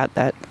talk about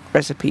that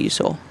recipe you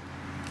saw,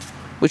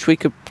 which we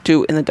could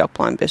do in the Duck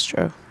Blind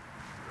Bistro.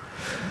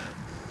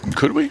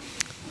 Could we?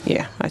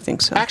 Yeah, I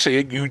think so.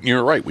 Actually,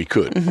 you're right. We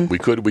could. We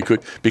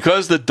could.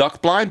 Because the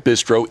Duck Blind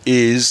Bistro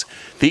is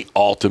the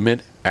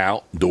ultimate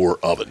outdoor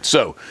oven.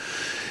 So,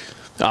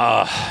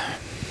 I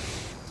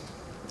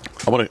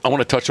want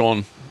to touch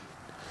on.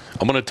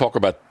 I'm going to talk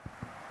about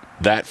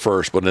that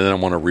first, but then I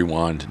want to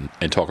rewind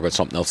and talk about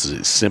something else.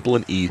 It's simple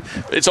and easy.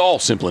 It's all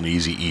simple and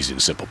easy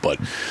and simple. But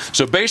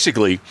so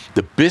basically,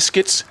 the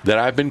biscuits that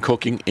I've been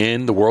cooking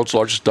in the world's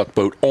largest duck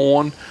boat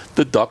on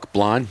the Duck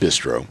Blind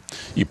Bistro.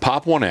 You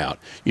pop one out.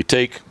 You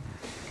take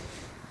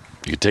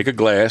a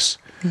glass.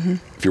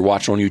 If you're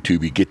watching on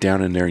YouTube, you get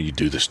down in there and you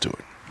do this to it,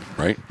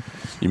 right?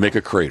 You make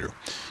a crater.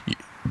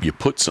 You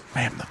put some.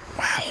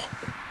 Wow.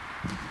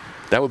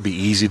 That would be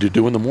easy to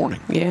do in the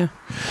morning. Yeah.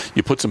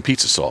 You put some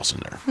pizza sauce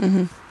in there.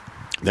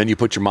 Then you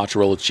put your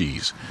mozzarella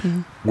cheese.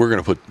 We're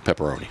going to put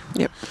pepperoni.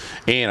 Yep.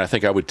 And I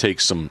think I would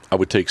take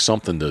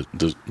something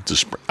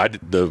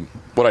to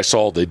what I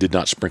saw, they did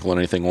not sprinkle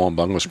anything on,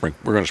 but we're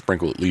going to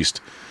sprinkle at least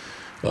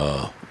what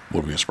are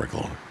we going to sprinkle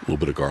on? A little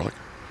bit of garlic.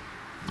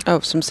 Oh,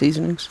 some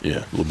seasonings. Yeah,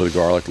 a little bit of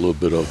garlic, a little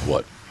bit of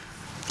what?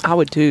 I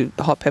would do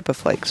hot pepper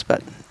flakes,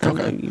 but I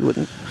know you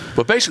wouldn't.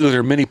 But basically,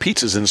 they're mini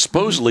pizzas, and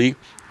supposedly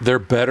they're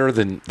better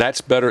than.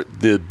 That's better.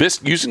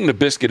 Using the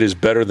biscuit is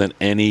better than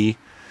any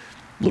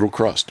little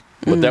crust.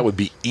 But that would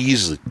be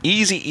easily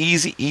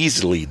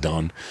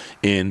done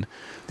in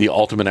the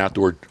Ultimate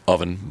Outdoor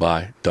Oven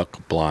by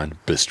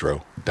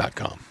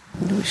duckblindbistro.com.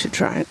 We should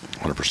try it.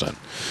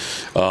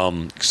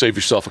 100%. Save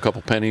yourself a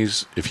couple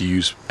pennies if you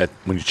use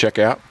when you check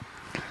out.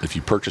 If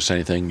you purchase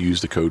anything,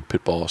 use the code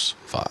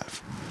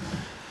PitBoss5.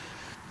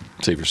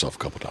 Save yourself a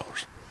couple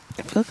dollars.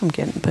 I feel like I'm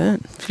getting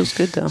burnt. Feels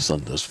good though. The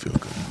sun does feel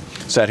good.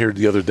 Sat here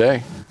the other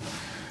day,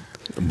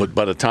 but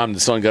by the time the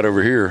sun got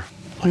over here,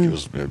 like it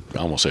was, I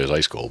almost say it was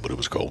ice cold, but it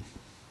was cold.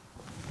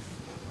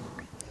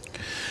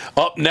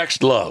 Up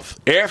next, love,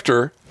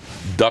 after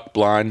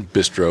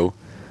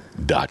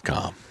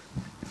duckblindbistro.com.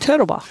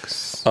 Turtle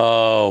box.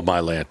 Oh, my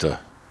Lanta.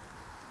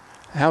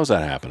 How's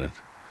that happening?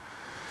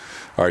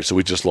 All right, so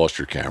we just lost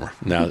your camera.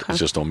 Now it's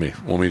just on me.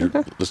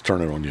 Let's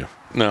turn it on you.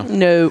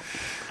 No.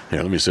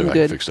 Here, let me see if I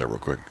can fix that real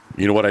quick.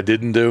 You know what I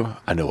didn't do?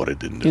 I know what I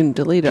didn't do. You didn't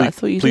delete it. I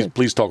thought you did.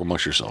 Please talk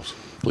amongst yourselves.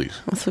 Please.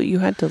 I thought you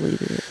had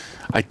deleted it.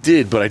 I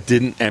did, but I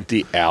didn't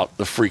empty out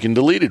the freaking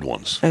deleted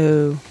ones.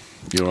 Oh.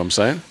 You know what I'm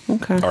saying?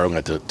 Okay. All right, I'm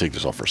going to have to take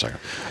this off for a second.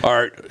 All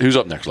right, who's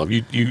up next, love?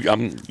 You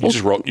run with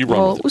it.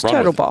 Well, it was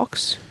Turtle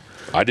Box.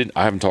 I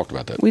haven't talked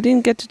about that. We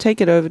didn't get to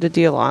take it over to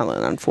Deal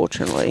Island,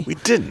 unfortunately. We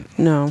didn't.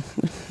 No,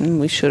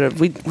 we should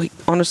have. We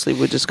honestly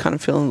were just kind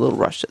of feeling a little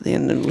rushed at the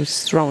end and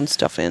was throwing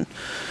stuff in.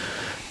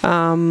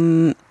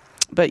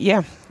 But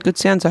yeah, good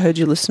sounds. I heard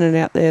you listening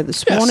out there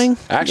this morning.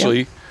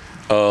 Actually,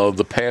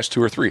 the past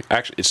 2 or 3.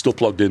 Actually, it's still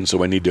plugged in,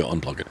 so I need to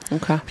unplug it.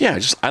 Okay. Yeah,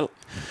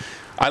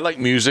 I like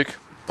music.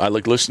 I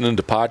like listening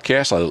to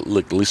podcasts. I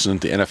like listening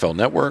to NFL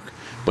Network.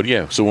 But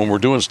yeah, so when we're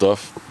doing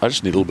stuff, I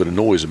just need a little bit of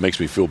noise. It makes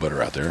me feel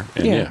better out there.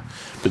 And yeah,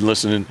 been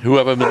listening. Who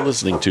have I been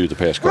listening to the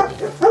past couple?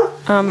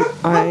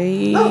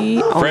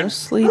 I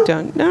honestly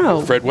don't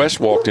know. Fred West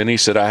walked in. He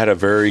said I had a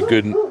very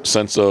good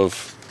sense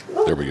of.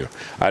 There we go.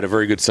 I had a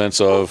very good sense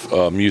of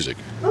music.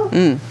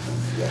 Oh,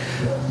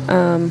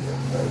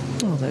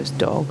 those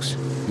dogs.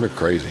 They're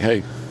crazy.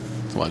 Hey,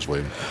 someone's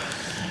waving.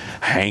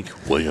 Hank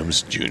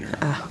Williams Jr.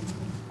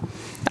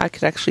 I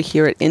could actually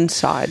hear it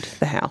inside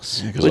the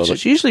house, which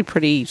is usually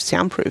pretty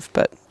soundproof,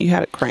 but you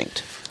had it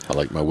cranked. I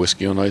like my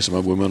whiskey on ice and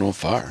my women on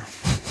fire.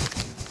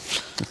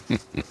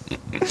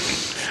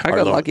 I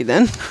got lucky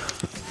then.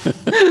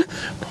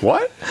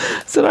 What?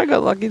 Said I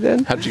got lucky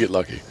then. How'd you get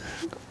lucky?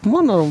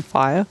 I'm not on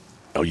fire.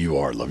 Oh, you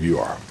are, love. You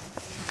are.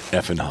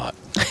 Effing hot.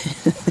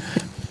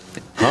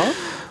 Huh?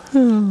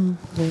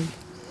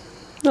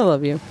 I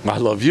love you. I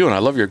love you, and I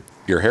love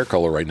your hair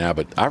color right now,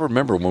 but I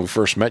remember when we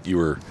first met, you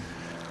were...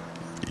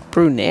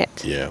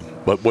 brunette. Yeah.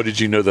 But what did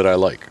you know that I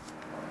like?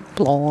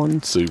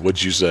 Blonde. So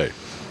what'd you say?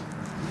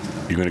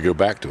 You're going to go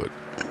back to it?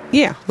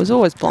 Yeah, it was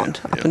always blonde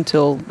up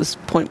until this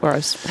point where I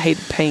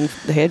hated paying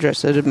the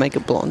hairdresser to make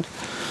it blonde.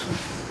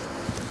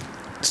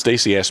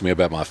 Stacy asked me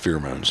about my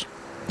pheromones.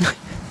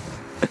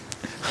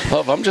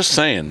 Love, I'm just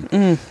saying.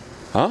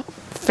 Huh?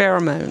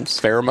 Pheromones.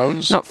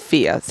 Pheromones? Not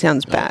fear. It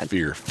sounds bad.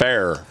 Fear.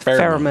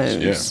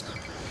 Pheromones. Yeah.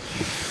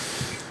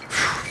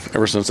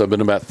 Ever since I've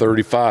been about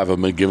 35,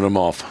 I've been giving them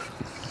off.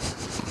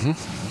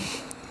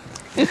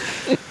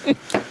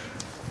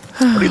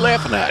 What are you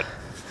laughing at?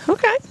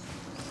 Okay.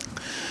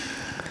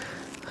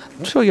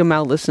 I'm sure your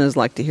male listeners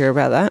like to hear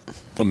about that.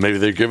 Well, maybe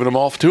they're giving them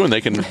off too, and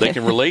they can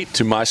relate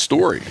to my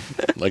story.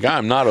 Like,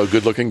 I'm not a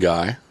good-looking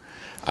guy.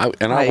 I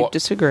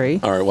disagree.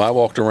 All right, well, I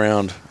walked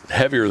around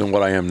heavier than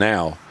what I am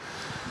now.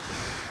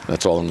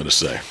 That's all I'm going to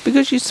say.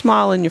 Because you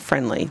smile and you're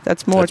friendly.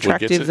 That's more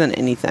attractive than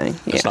anything.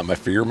 That's not my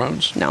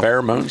pheromones? No.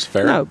 Pheromones?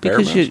 No,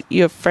 because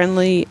you're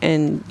friendly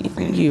and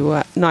you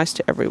are nice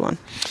to everyone.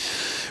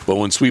 Well,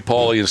 when Sweet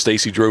Paulie and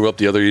Stacy drove up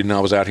the other evening,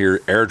 I was out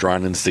here air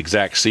drying in this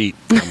exact seat.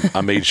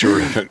 I made sure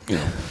to,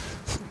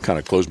 kind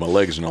of close my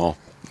legs and all.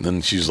 And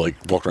then she's like,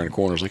 walked around the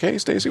corner. I was like, hey,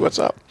 Stacy, what's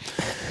up?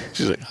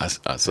 She's like, I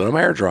said, I'm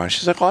air drying.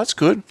 She's like, oh, that's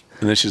good.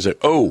 And then she's like,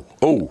 oh.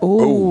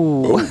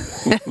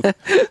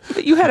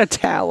 But you had a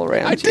towel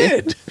around I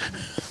did,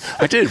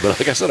 but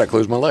like I said, I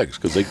closed my legs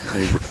because they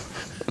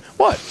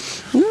What?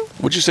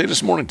 What'd you say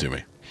this morning to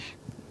me?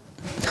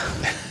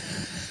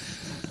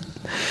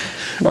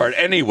 All right,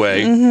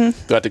 anyway, do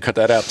I have to cut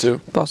that out too?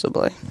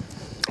 Possibly.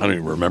 I don't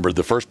even remember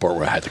the first part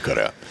where I had to cut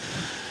out.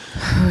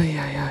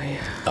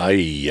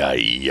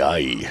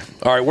 Ay.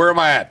 All right, where am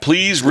I at?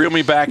 Please reel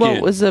me back in. Well,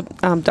 it was a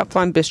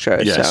Duckline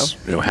Bistro. Yes.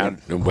 So. How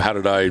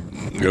did I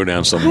go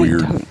down some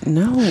weird... I don't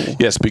know.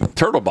 Yes,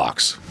 Turtle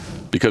Box,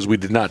 because we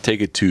did not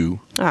take it to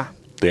the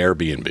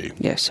Airbnb.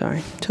 Yeah,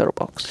 sorry. Turtle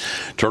Box.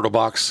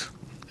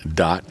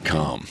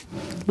 Turtlebox.com.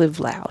 Live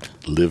loud.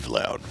 Live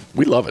loud.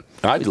 We love it.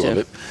 I love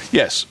it.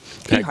 Yes.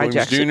 Hank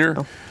Williams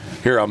Jr.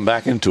 Here, I'm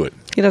back into it.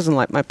 He doesn't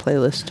like my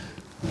playlist.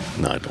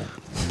 No, I don't.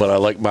 But I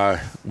like my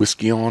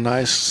whiskey on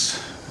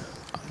ice,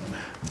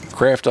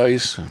 craft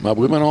ice, my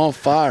women on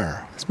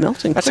fire. It's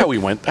melting. That's how we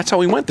went. That's how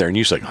we went there. And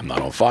you said, "I'm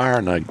not on fire,"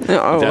 and I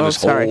down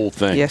this whole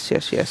thing. Yes.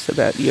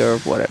 About your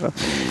whatever.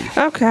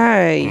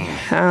 Okay.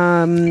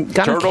 Gun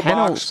Turtle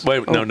Kennel. Box.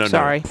 Wait, no.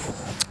 Sorry.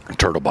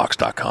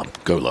 Turtlebox.com.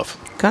 Go, love.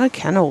 Gunner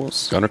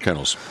Kennels. Gunner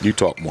Kennels. You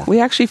talk more. We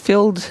actually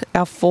filled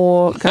our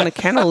 4 Gunner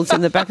Kennels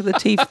in the back of the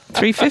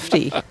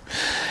T350.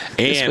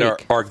 And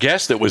our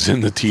guest that was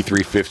in the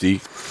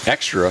T350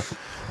 extra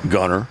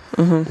Gunner,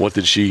 what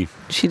did she?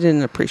 She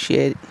didn't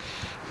appreciate it.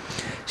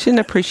 She didn't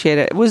appreciate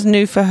it. It was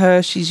new for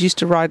her. She's used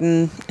to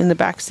riding in the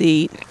back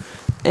seat.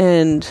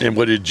 And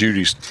what did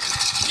Judy?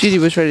 Judy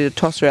was ready to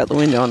toss her out the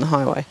window on the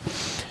highway.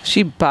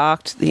 She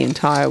barked the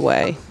entire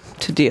way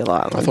to Deal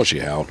Island. I thought she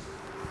howled.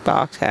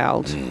 Barked,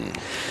 howled.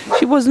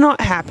 She was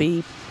not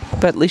happy,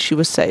 but at least she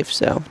was safe,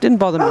 so it didn't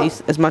bother me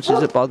as much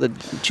as it bothered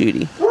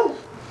Judy.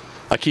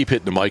 I keep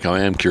hitting the mic. I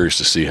am curious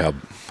to see how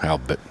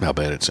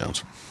bad it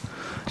sounds.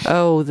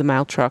 Oh, the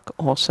mail truck,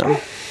 awesome.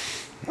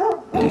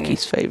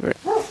 Dickie's favorite.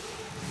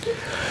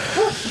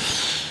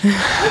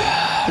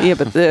 Yeah,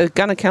 but the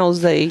Gunner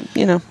Kennels,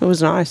 it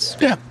was nice.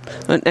 Yeah.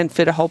 And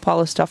fit a whole pile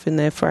of stuff in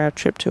there for our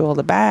trip to all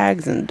the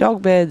bags and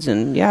dog beds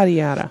and yada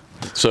yada.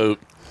 So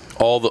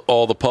all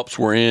the pups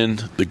were in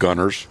the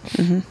Gunners,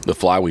 the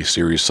Flyway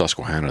Series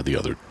Susquehanna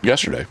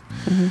yesterday.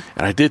 And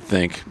I did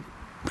think,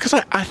 because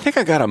I think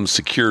I got them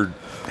secured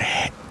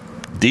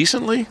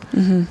decently,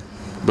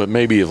 but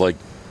maybe if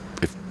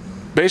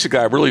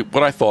basically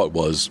what I thought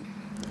was,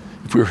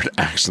 if we were in an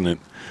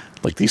accident,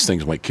 these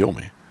things might kill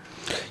me.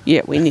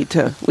 Yeah, we need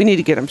to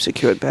get them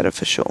secured better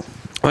for sure.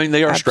 I mean,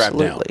 they are strapped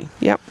down.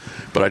 Yep.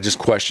 But I just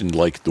questioned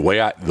the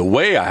way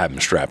I have them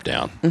strapped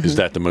down. Is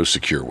that the most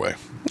secure way?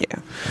 Yeah.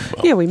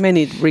 Well, yeah, we may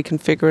need to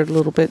reconfigure it a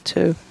little bit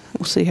too.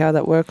 We'll see how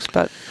that works,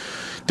 but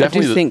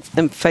definitely I do think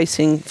them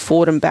facing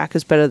forward and back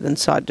is better than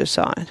side to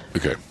side.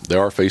 Okay, they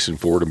are facing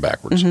forward and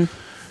backwards.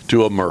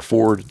 2 of them are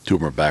forward, 2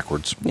 of them are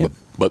backwards. Yep.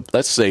 But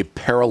let's say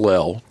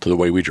parallel to the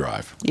way we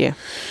drive. Yeah.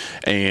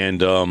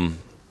 And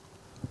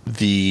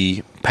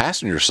the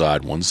passenger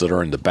side ones that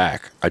are in the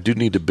back, I do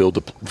need to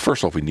build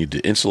first off, we need to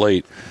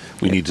insulate.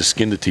 We need to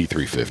skin the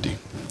T350.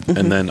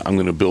 And then I'm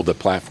going to build a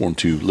platform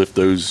to lift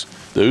those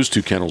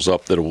 2 kennels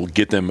up that will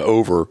get them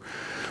over,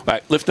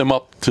 lift them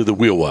up to the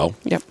wheel well,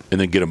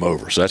 and then get them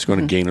over. So that's going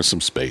to gain us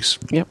some space.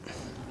 Yep.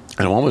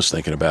 And I'm almost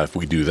thinking about if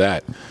we do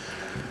that,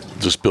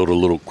 just build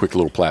a quick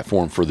little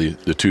platform for the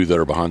 2 that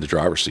are behind the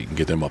driver's seat and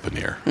get them up in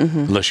the air.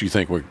 Unless you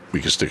think we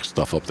can stick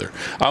stuff up there.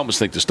 I almost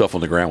think the stuff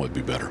on the ground would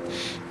be better.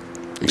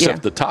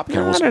 Except the top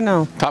kennel. I don't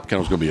know. Top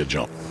kennel's going to be a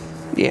jump.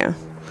 Yeah.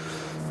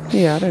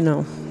 Yeah, I don't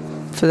know.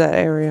 For that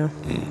area.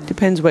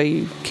 Depends where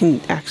you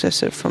can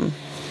access it from.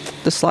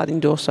 The sliding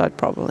door side,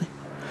 probably.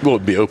 Well,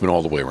 it'd be open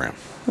all the way around.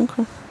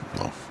 Okay.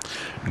 Well,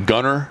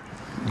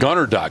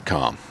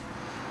 Gunner.com.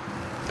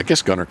 I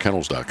guess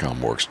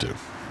GunnerKennels.com works too.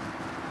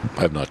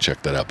 I have not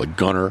checked that out, but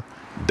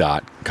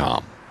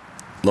Gunner.com.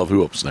 Love,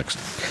 who opens next?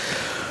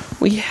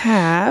 We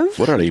have...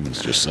 What did I even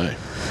just say?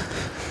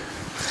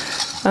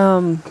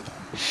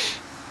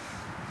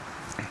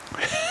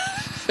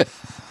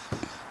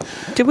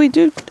 Did we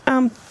do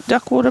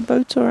Duckwater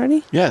Boats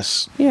already?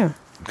 Yes. Yeah.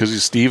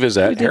 Because Steve is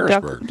at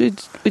Harrisburg.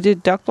 We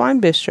did Duck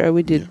Blind Bistro.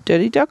 We did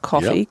Dirty Duck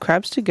Coffee,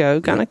 Crabs to Go,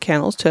 Gunner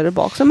Kennels, Turtle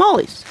Box, and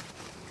Molly's.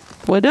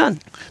 We're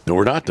done. No,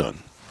 we're not done.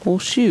 Well,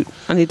 shoot.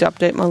 I need to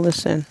update my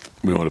list then.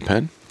 We want a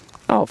pen?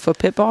 Oh, for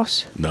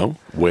Pitboss? No.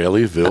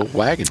 Whaleyville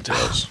Wagon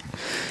Tails.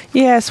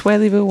 Yes,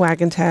 Whaleyville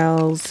Wagon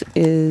Tails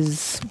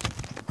is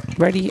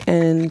ready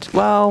and,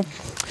 well...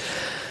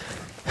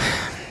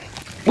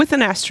 With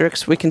an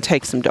asterisk, we can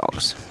take some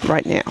dogs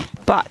right now.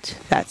 But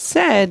that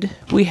said,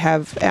 we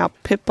have our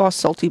Pitboss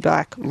Salty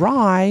Black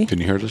Rye. Can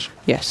you hear this?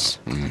 Yes.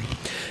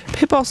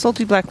 Pitboss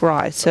Salty Black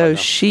Rye. So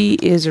she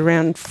is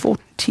around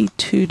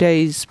 42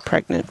 days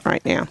pregnant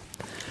right now.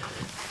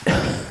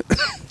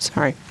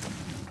 Sorry.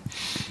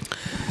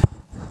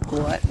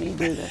 Let me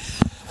do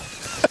this.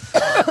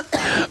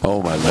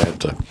 Oh, my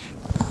laptop.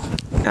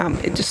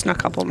 It just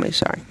snuck up on me,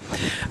 sorry.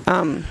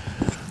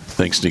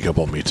 Things sneak up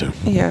on me, too.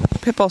 Yeah,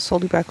 Pitboss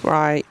Salty Black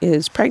Rye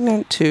is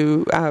pregnant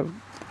to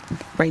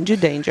Ranger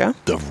Danger.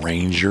 The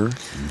Ranger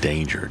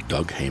Danger,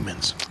 Doug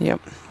Heyman's.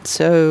 Yep.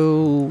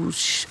 So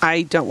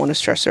I don't want to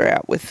stress her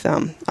out with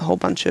a whole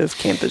bunch of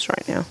campers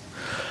right now.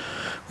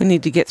 We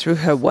need to get through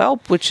her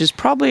whelp, which is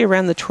probably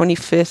around the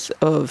 25th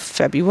of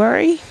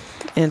February.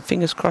 And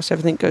fingers crossed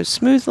everything goes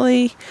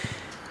smoothly.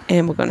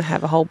 And we're going to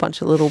have a whole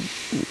bunch of little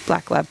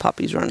black lab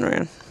puppies running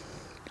around.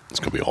 It's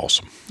going to be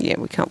awesome. Yeah,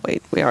 we can't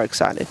wait. We are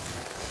excited.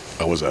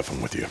 I was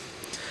effing with you.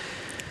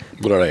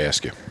 What did I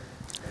ask you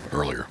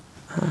earlier?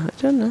 I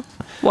don't know.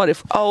 What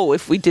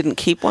if we didn't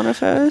keep one of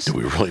hers? Do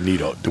we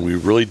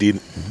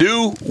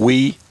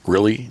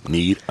really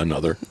need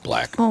another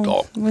black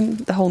dog?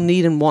 The whole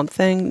need and want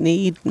thing.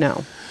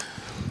 No.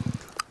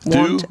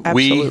 Want,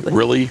 we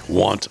really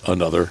want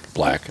another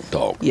black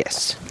dog?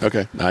 Yes.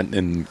 Okay.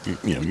 And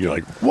you're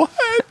like, what?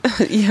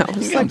 Yeah. I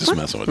was I'm just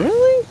messing with you.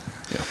 Really?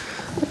 Yeah.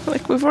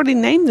 Like, we've already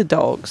named the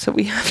dog, so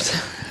we have to.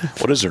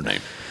 What is her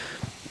name?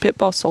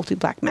 Pitboss Salty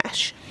Black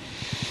Mash.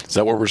 Is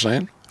that what we're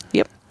saying?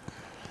 Yep.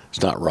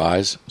 It's not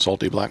Rise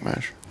Salty Black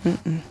Mash?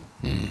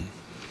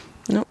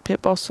 Nope.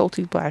 Pitboss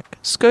Salty Black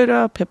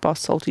Scooter, Pitboss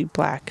Salty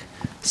Black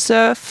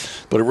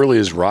Surf. But it really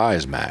is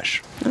Rise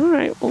Mash. All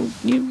right. Well,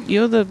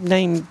 you're the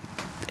name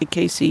a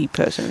KC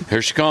person.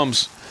 Here she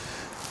comes.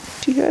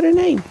 She heard her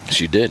name.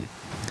 She did.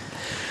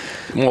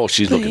 Well,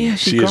 she is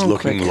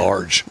looking quick.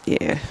 large.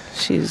 Yeah,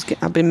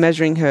 I've been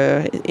measuring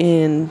her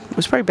it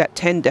was probably about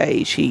 10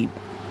 days. She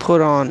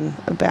put on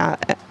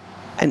about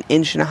an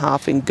inch and a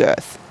half in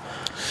girth.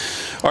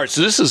 All right,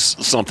 so this is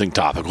something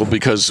topical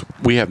because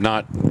we have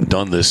not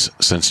done this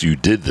since you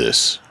did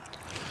this.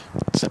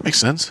 Does that make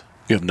sense?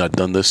 You have not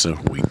done this since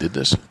we did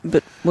this?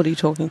 But what are you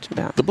talking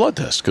about? The blood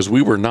test, because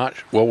we were not,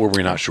 what were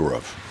we not sure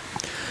of?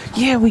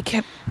 Yeah, we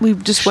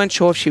just weren't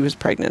sure if she was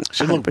pregnant,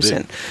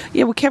 100%.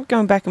 Yeah, we kept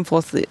going back and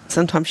forth.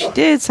 Sometimes she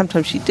did,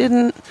 sometimes she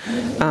didn't.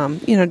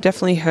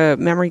 Definitely her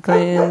mammary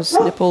glands,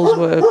 nipples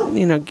were,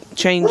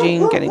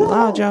 changing, getting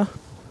larger.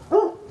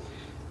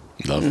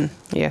 Love.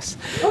 Yes.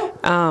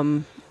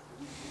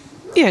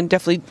 Yeah, and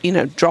definitely,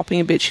 dropping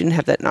a bit. She didn't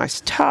have that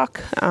nice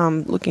tuck,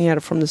 looking at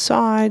it from the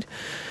side.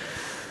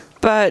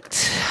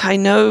 But I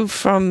know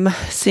from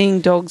seeing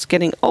dogs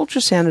getting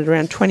ultrasounded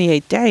around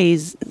 28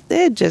 days,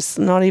 they're just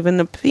not even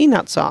a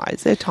peanut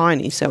size. They're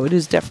tiny, so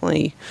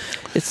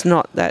it's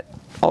not that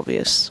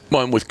obvious.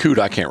 Well, and with Coot,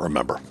 I can't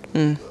remember.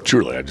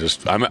 Truly,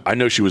 I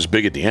know she was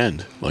big at the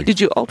end. Like,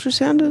 did you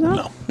ultrasound it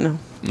up? No.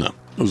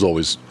 It was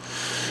always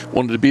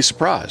wanted to be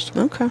surprised.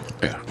 Okay.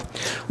 Yeah.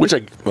 Go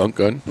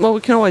ahead. Well,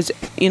 we can always,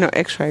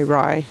 X-ray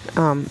Rye.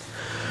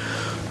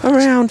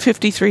 Around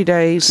 53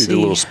 days. See the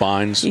little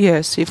spines?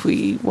 Yeah, see if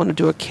we want to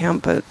do a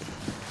count, but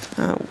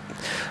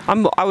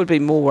I would be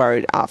more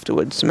worried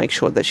afterwards to make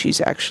sure that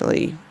she's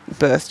actually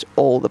birthed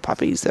all the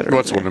puppies that are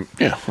in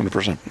there.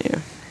 100%.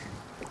 Yeah.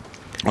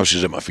 Oh,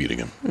 she's at my feet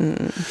again.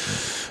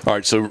 All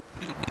right, so...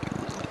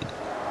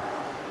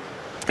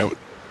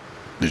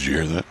 Did you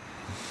hear that?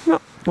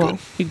 No. Well,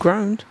 you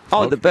groaned.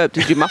 Oh, the burp.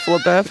 Did you muffle a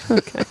burp?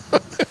 Okay.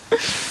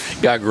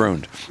 Got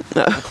groaned.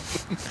 No.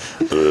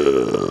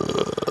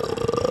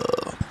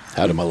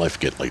 How did my life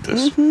get like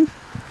this? I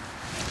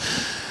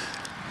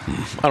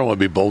don't want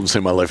to be bold and say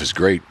my life is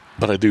great,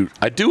 but I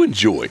do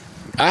enjoy.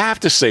 I have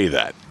to say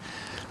that.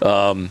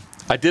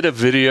 I did a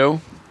video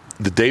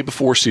the day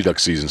before sea duck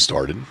season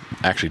started,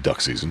 actually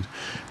duck season,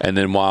 and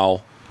then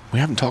while we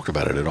haven't talked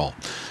about it at all,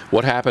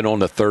 what happened on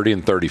the 30th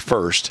and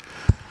 31st,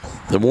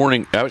 the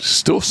morning, I was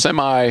still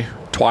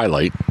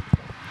semi-twilight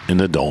in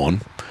the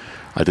dawn.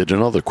 I did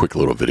another quick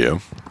little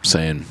video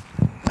saying,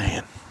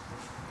 man,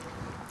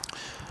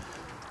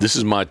 this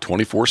is my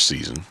 24th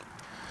season,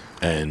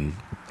 and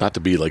not to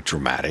be like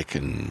dramatic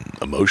and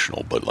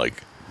emotional, but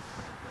like,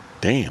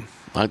 damn,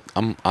 I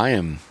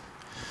am.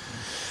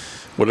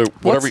 Whatever.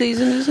 What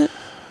season is it?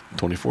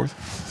 24th.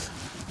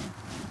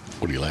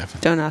 What are you laughing?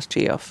 Don't ask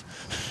Geoff.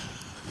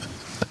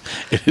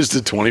 It is the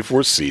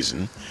 24th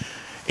season,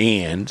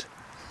 and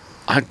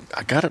I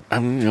got it.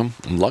 I'm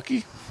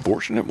lucky,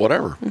 fortunate,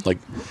 whatever. Like,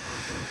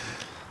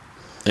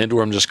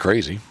 and/or I'm just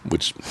crazy,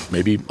 which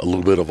maybe a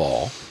little bit of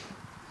all.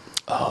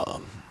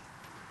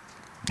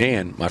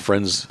 And my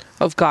friends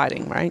of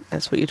guiding, right?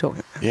 That's what you're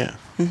talking about. Yeah,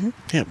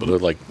 yeah. But they're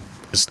like,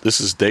 this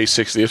is day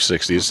 60 of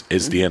 60.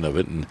 Is the end of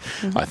it, and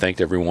I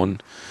thanked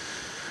everyone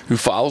who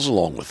follows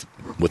along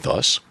with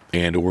us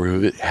and or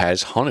who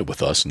has hunted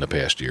with us in the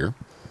past year.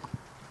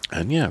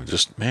 And yeah,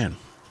 just man,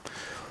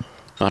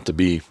 not to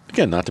be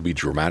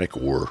dramatic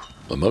or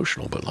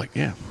emotional, but like,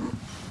 yeah.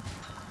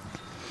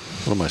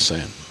 What am I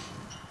saying?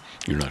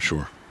 You're not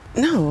sure?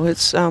 No,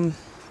 it's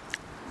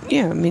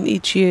yeah. I mean,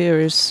 each year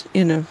is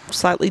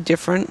slightly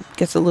different.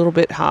 Gets a little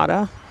bit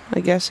harder,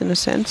 I guess, in a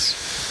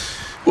sense.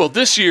 Well,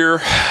 this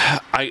year,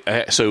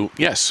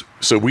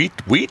 we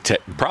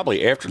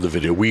probably after the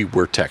video we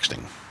were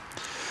texting,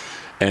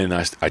 and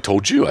I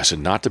told you, I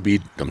said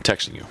I'm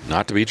texting you,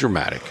 not to be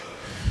dramatic,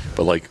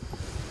 but like,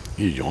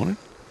 you yawning?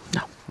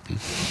 No,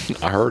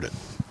 I heard it.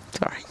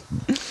 Sorry.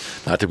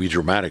 Not to be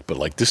dramatic, but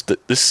like this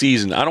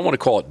season, I don't want to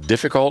call it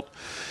difficult,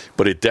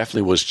 but it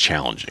definitely was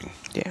challenging.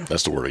 Yeah,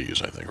 that's the word I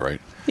use, I think, right?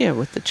 Yeah,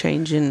 with the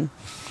change in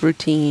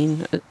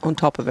routine on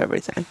top of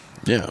everything.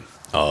 Yeah.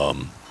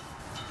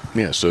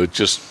 Yeah, so it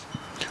just,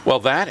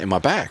 that and my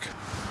back.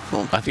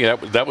 Well, I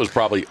think that was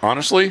probably,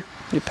 honestly.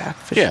 Your back,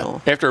 for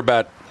sure. After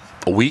about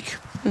a week,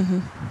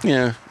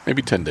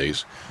 maybe 10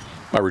 days,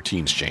 my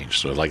routine's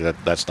changed. So like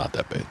that's not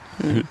that bad.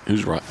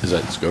 Who's right? Is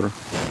that Scooter?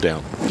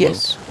 Down?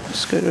 Yes,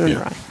 Scooter and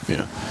Rye.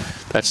 Yeah,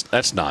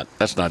 that's not.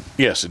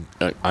 Yes,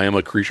 I am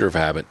a creature of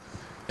habit,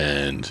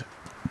 but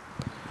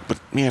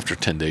after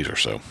 10 days or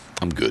so,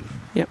 I'm good.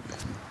 Yep.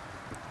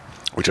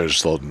 Which I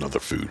just thought another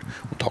food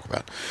we'll talk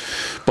about.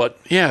 But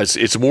yeah,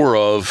 it's more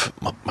of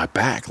my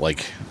back.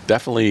 Like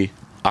definitely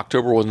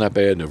October wasn't that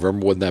bad,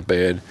 November wasn't that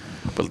bad.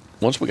 But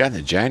once we got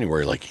into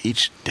January, like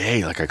each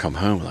day, like I come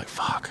home, I'm like,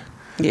 fuck.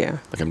 Yeah.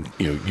 Like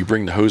you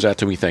bring the hose out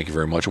to me, thank you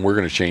very much, and we're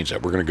going to change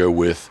that. We're going to go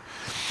with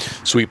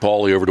Sweet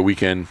Paulie over the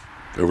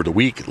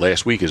week.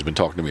 Last week has been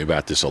talking to me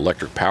about this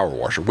electric power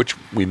washer, which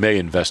we may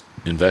invest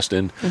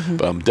in,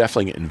 but I'm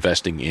definitely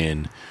investing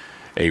in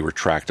a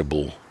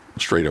retractable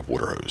straight up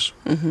water hose.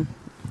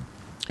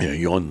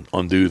 You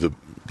undo the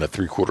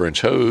 3/4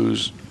 inch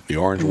hose, the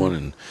orange one,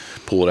 and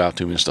pull it out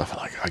to me and stuff.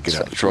 Like I get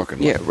out of the truck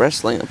and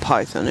wrestling a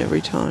python every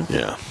time.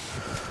 Yeah.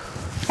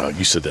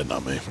 You said that,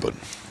 not me, but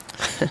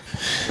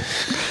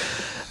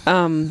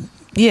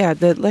Yeah,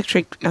 the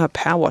electric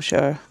power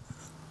washer.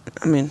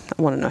 I mean,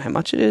 I want to know how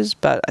much it is,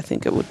 but I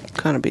think it would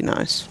kind of be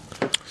nice.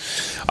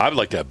 I would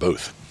like to have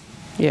both.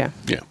 Yeah.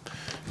 Yeah.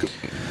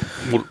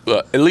 Well,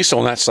 at least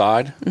on that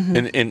side.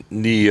 And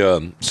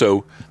the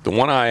so the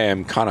one I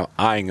am kind of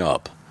eyeing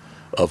up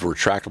of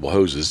retractable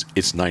hoses,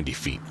 it's 90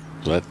 feet.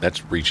 So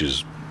that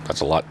reaches.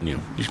 That's a lot. You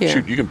know,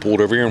 you can pull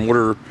it over here and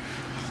water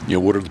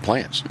the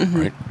plants,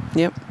 right?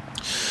 Yep.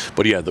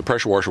 But yeah, the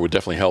pressure washer would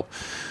definitely help.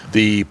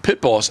 The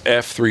Pitboss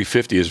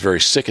F350 is very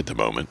sick at the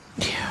moment.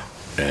 Yeah.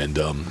 And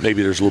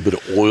maybe there's a little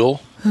bit of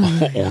oil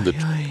on the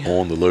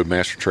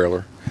Loadmaster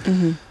trailer.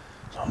 So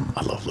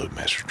I love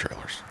Loadmaster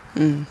trailers.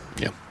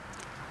 Yeah.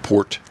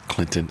 Port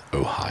Clinton,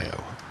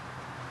 Ohio.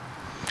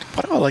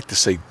 Why do I like to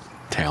say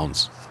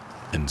towns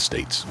and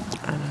states?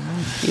 I don't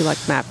know. You like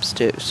maps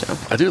too, so.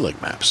 I do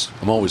like maps.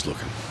 I'm always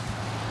looking.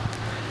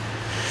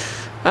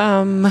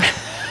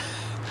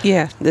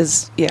 Yeah,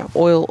 there's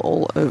oil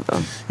all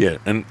over. Yeah,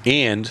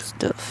 and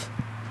Stuff.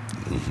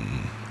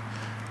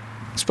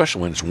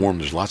 especially when it's warm,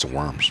 there's lots of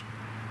worms.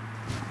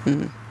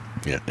 Yeah,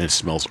 and it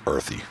smells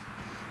earthy.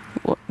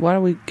 Why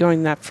are we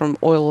going that from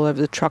oil all over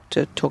the truck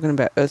to talking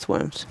about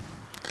earthworms?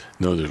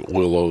 No, there's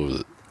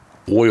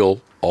oil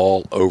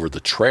all over the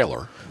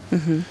trailer,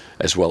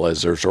 as well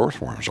as there's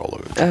earthworms all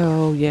over the trailer.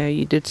 Oh, yeah,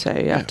 you did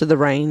say after the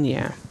rain,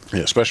 yeah. Yeah,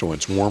 especially when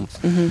it's warm.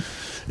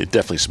 It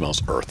definitely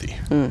smells earthy.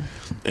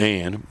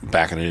 And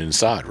backing it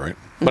inside, right?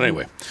 But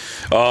anyway,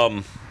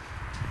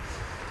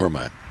 where am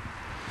I at?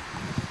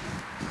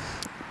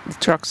 The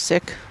truck's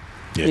sick.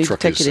 Yeah, Need truck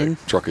to take is it sick. in.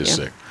 Truck is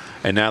sick.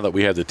 And now that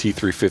we have the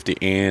T350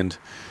 and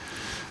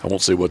I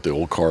won't say what the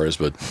old car is,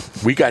 but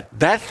we got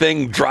that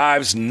thing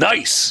drives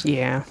nice.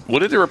 Yeah. What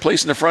did they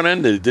replace in the front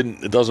end?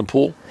 It doesn't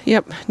pull?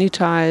 Yep. New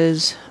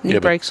tires,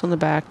 new brakes on the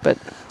back, but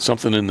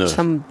something in the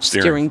some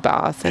steering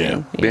bar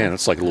thing. Yeah. Man,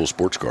 it's like a little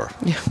sports car.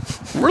 Yeah.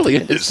 It really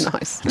is. It's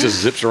nice. It just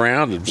zips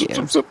around and zip,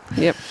 zip, zip.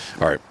 Yep.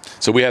 All right.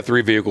 So we have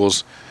 3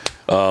 vehicles.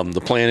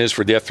 The plan is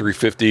for the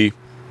F350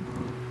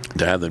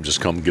 to have them just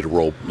come get a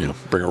roll,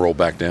 bring a roll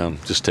back down,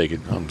 just take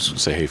it. I'm just going to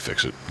say, hey,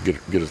 fix it. Get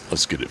it.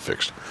 Let's get it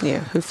fixed. Yeah,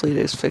 hopefully it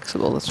is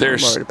fixable. That's what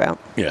I'm worried about.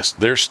 Yes,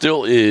 there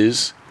still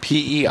is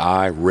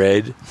PEI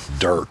red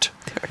dirt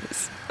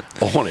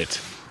on it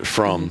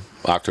from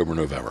October,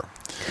 November.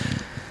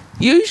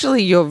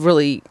 Usually you're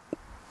really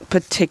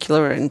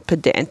particular and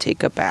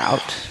pedantic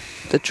about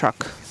the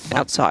truck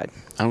outside.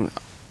 I'm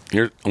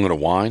going to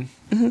whine.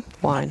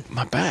 Whine.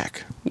 My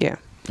back. Yeah.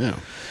 Yeah.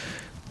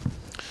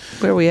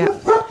 Where are we at?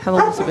 How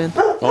long has it been?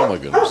 Oh, my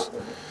goodness.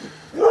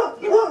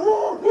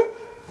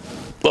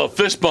 Oh,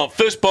 fist bump,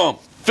 fist bump,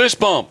 fist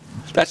bump.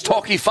 That's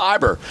Talkie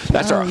Fiber.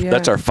 That's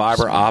our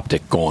fiber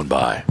optic going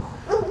by.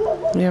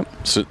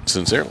 Yep.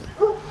 Sincerely.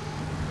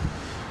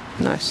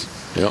 Nice.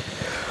 Yep.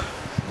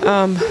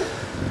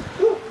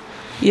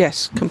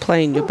 Yes,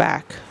 complain you're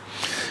back.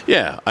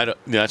 Yeah,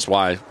 that's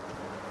why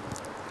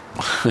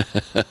I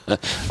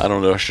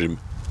don't know I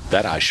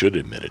should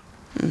admit it.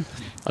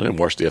 I didn't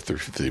wash the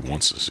F350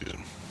 once this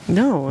season.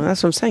 No,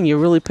 that's what I'm saying. You're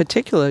really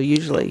particular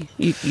usually.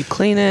 You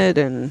clean it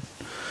and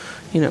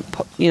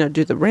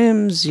do the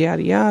rims,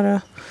 yada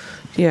yada.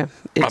 Yeah.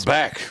 My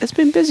back. It's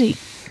been busy.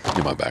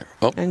 Yeah, my back.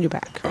 Oh. And your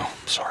back. Oh,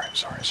 sorry.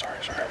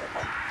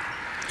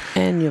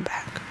 And your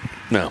back.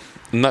 No,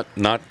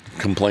 not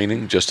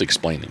complaining, just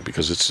explaining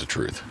because it's the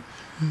truth.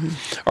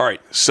 All right,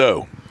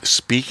 so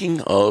speaking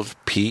of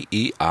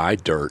PEI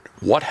dirt,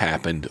 what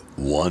happened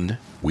 1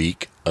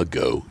 week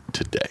ago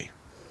today?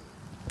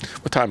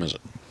 What time is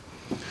it?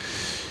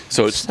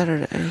 So it's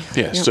Saturday.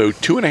 Yeah, Yep. so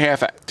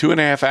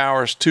 2.5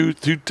 hours,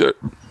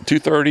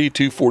 2:30,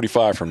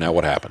 2:45 from now,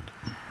 what happened?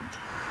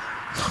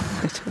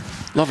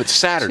 Love, it's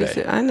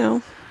Saturday. I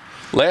know.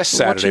 Last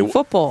Saturday. Watching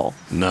football.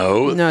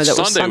 No, that was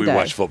Sunday we Sunday.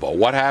 watched football.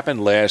 What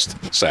happened last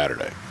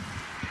Saturday?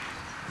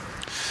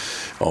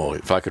 Oh,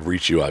 if I could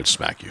reach you, I'd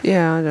smack you.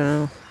 Yeah, I don't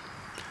know.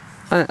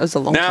 It was a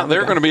long time Now they're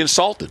ago. going to be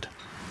insulted.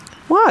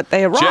 What?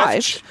 They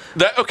arrived?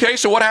 Okay,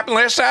 so what happened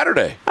last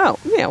Saturday? Oh,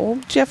 yeah. Well,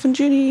 Jeff and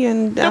Judy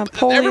and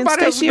Paulie and Everybody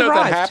doesn't Stacey know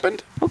arrived. that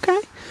happened. Okay.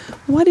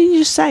 Why didn't you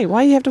just say?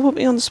 Why do you have to put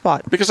me on the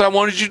spot? Because I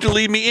wanted you to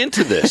lead me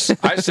into this.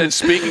 I said,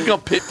 speaking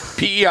of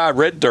PEI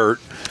red dirt,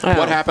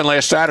 what happened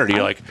last Saturday?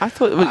 You're like, I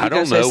thought you were I going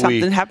don't to say know.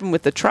 something happened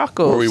with the truck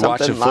or Were we something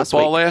watching last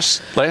football week.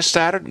 last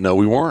Saturday? No,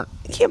 we weren't.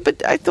 Yeah,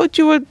 but I thought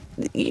you were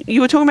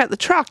talking about the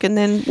truck, and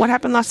then what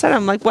happened last Saturday?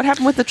 I'm like, what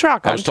happened with the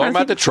truck? I was talking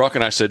about the truck,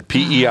 and I said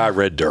PEI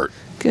red dirt.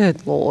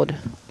 Good Lord.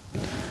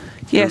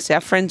 Yes,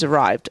 our friends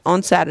arrived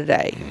on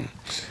Saturday.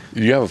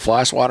 Do you have a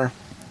fly swatter?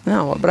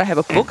 No, but I have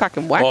a book I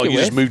can whack Well, you you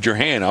with. just moved your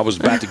hand. I was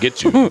about to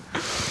get you.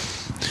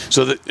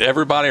 So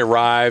everybody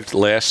arrived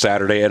last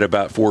Saturday at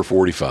about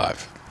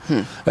 4:45.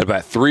 At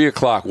about 3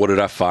 o'clock, what did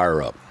I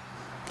fire up?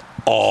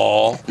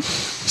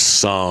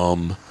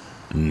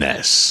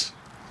 Awesomeness.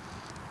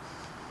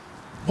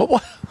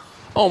 What?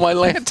 Oh, my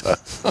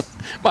Lanta.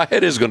 My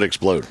head is going to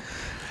explode.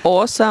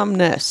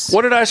 Awesomeness.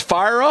 What did I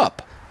fire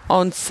up?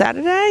 On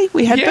Saturday,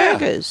 we had Yeah.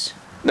 burgers.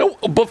 No,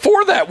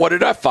 before that, what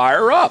did I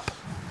fire up?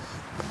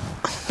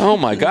 Oh,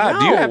 my God.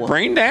 Do you have No.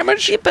 brain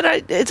damage? Yeah, but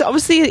it's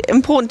obviously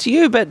important to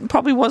you, but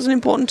probably wasn't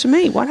important to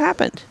me. What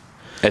happened?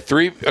 At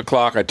 3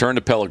 o'clock, I turned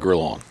the pellet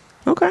grill on.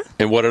 Okay.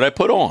 And what did I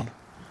put on?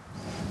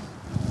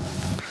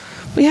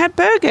 We had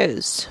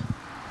burgers.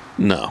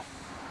 No.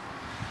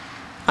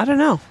 I don't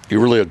know.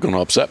 You're really going to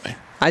upset me.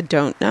 I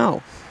don't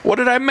know. What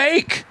did I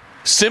make?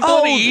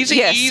 Simple and easy,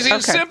 yes, easy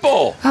and okay.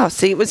 simple. Oh,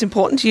 see, it was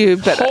important to you,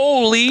 but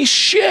Holy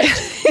shit.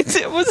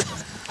 it was.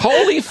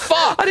 Holy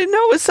fuck. I didn't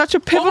know it was such a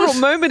pivotal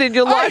moment in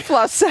your life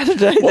last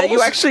Saturday that you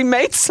actually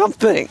made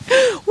something.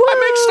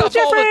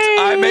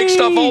 I make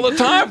stuff all the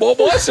time. What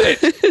was it?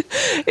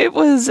 It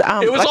was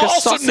It was like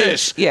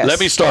awesomeness. Yes. Let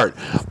me start.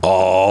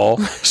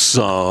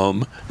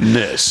 Awesomeness.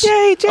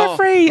 Yay,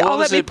 Jeffrey. what I'll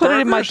was let me put it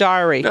in my burgers?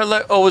 diary.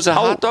 Was it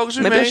hot dogs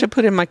we Maybe made? I should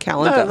put it in my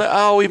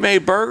calendar. We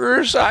made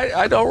burgers?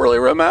 I don't really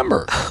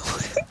remember.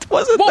 It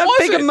wasn't What that was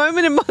big it? a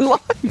moment in my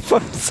life.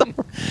 I'm sorry.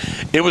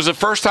 It was the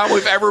first time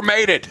we've ever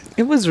made it.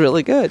 It was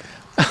really good.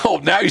 Oh,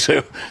 now you say,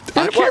 I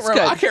can't remember. good.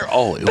 I can't.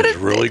 Oh, it was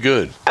really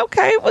good.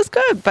 Okay, it was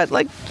good, but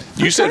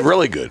You said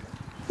really good.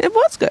 it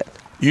was good.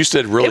 You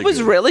said really It was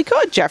good. really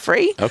good,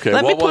 Jeffrey. Okay,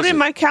 Let me what put was it in it?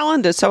 my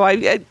calendar so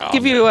I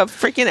give you a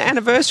freaking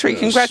anniversary.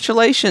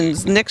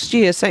 Congratulations. Next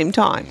year, same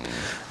time.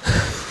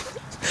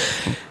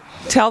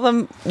 Tell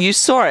them you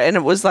saw it and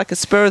it was like a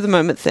spur of the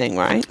moment thing,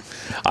 right?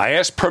 I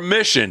asked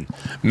permission.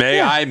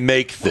 May I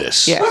make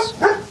this? Yes.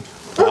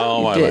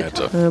 Oh, my Did.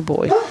 Lanta. Oh,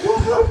 boy.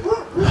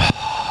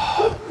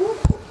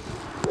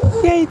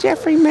 Yay,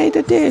 Jeffrey made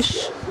a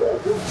dish.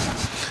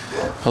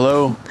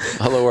 Hello,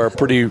 our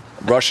pretty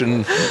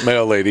Russian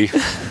male lady.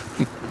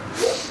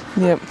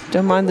 Yep.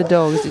 Don't mind the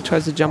dog as he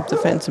tries to jump the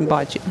fence and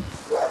bite you.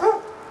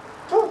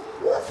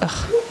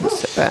 Ugh, it's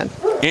so bad.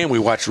 And we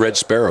watched Red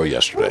Sparrow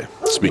yesterday.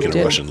 Speaking of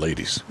did. Russian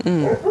ladies,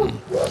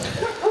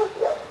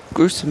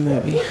 Gruesome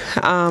movie.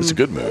 it's a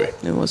good movie.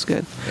 It was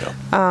good.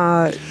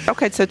 Yeah.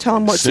 Okay, so tell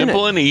them what's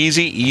Simple in and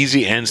easy,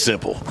 easy and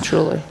simple. it.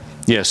 Truly.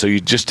 Yeah, so you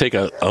just take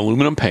a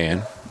aluminum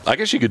pan. I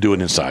guess you could do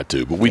it inside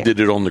too, but we did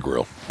it on the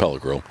grill,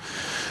 pellet grill.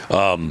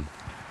 Go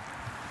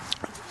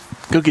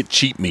get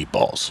cheap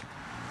meatballs.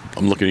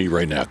 I'm looking at you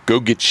right now. Go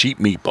get cheap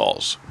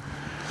meatballs.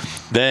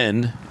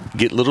 Then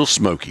get little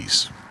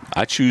smokies.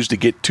 I choose to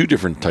get 2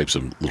 different types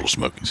of little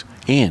smokies.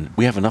 And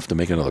we have enough to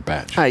make another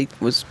batch. I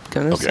was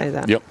going to say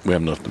that. Yep, we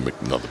have enough to make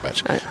another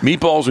batch. Right.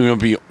 Meatballs, we're going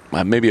to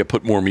be, maybe I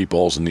put more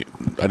meatballs in the,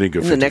 I didn't go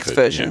In the next 50-50,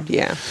 version,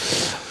 yeah.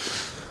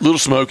 Little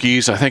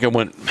Smokies. I think I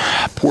went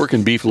pork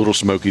and beef Little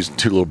Smokies,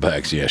 2 little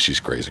bags. Yeah, she's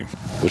crazy.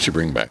 What'd she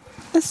bring back?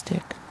 A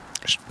stick.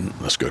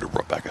 Let's go to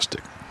Rebecca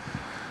Stick.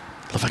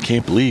 Love, I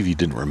can't believe you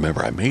didn't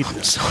remember I made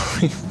this.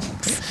 Sorry.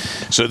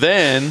 So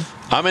then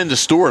I'm in the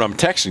store and I'm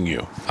texting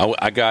you.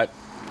 I got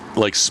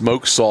like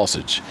smoked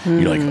sausage.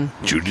 You're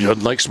like, Judy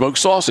doesn't like smoked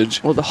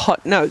sausage. Well,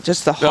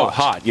 just the hot. No,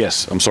 hot.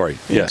 Yes, I'm sorry.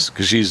 Yes,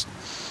 because she's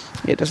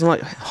Yeah, doesn't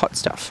like hot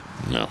stuff.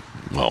 no.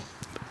 Well,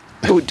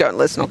 Oh,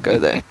 let's not go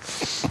there.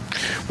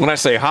 when I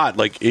say hot,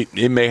 like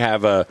it may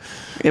have a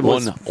It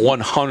was-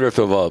 1/100th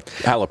of a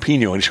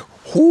jalapeno, and it's,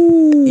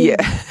 whoo. Yeah.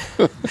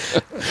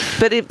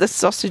 But the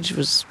sausage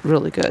was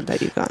really good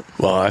that you got.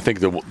 Well, I think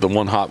the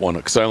one hot one,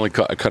 because I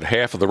cut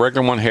half of the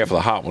regular one, half of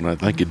the hot one. I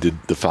think it did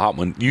the hot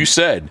one. You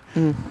said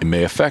it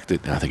may affect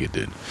it. I think it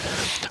did.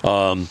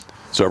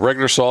 So a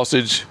regular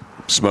sausage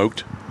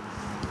smoked.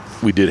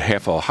 We did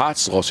half a hot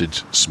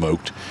sausage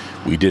smoked.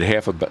 We did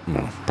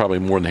probably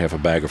more than half a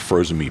bag of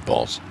frozen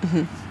meatballs.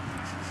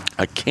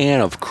 A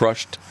can of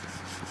crushed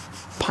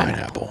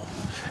pineapple.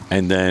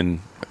 And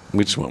then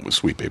we just went with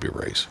Sweet Baby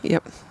Ray's.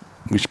 Yep.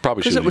 We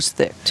probably should. Because it was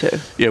thick, too.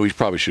 Yeah, we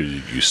probably should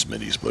have used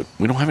Smitty's, but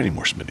we don't have any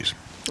more Smitty's.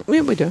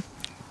 Yeah, we do.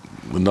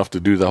 Enough to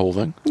do the whole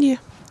thing? Yeah.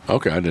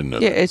 Okay, I didn't know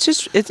Yeah, that. it's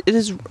just, it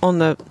is on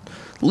the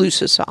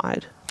looser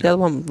side. The other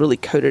one really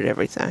coated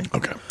everything.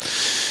 Okay.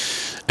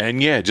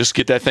 And yeah, just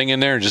get that thing in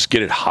there and just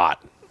get it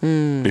hot.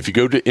 If you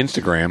go to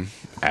Instagram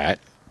at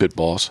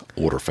Pitboss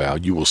Waterfowl,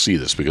 you will see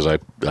this because I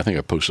think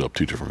I posted up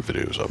 2 different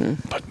videos of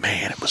it. But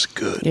man, it was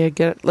good.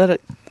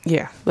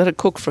 Yeah, let it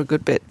cook for a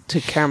good bit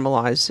to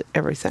caramelize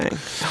everything.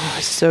 Oh,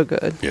 it's so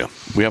good. Yeah,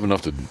 we have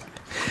enough to.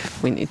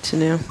 We need to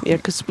now. Yeah,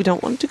 because we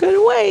don't want it to go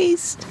to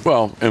waste.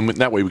 Well, and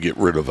that way we get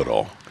rid of it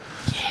all.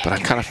 But I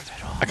kind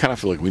of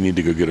feel like we need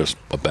to go get us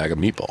a bag of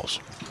meatballs.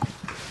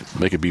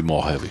 Make it be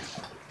more heavy.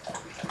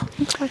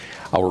 Okay.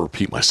 I will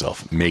repeat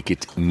myself. Make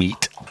it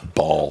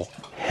meatball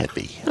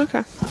heavy.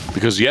 Okay.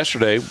 Because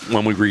yesterday,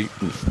 when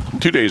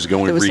 2 days ago,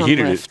 when There we was some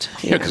reheated left,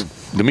 it, yeah, because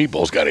the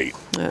meatballs got ate.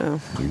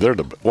 Oh. They're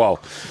You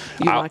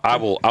liked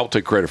them? I'll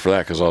take credit for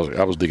that because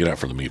I was digging out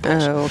for the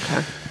meatballs. Oh,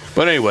 okay.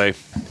 But anyway,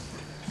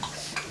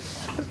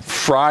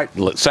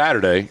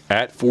 Saturday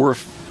at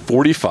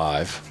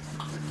 4:45,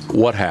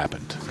 what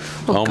happened?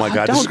 Oh my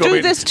God! don't This is gonna do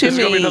be, this to is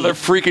gonna be me. another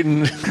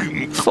freaking.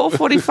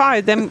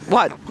 4:45. Then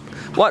what?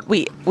 What?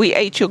 We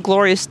ate your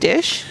glorious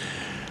dish.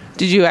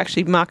 Did you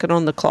actually mark it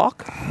on the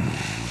clock?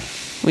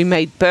 We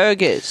made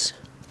burgers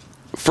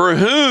For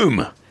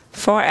whom?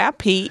 for our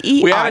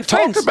PEI We haven't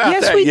friends. talked about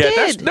yes, that we yet.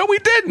 did. No, we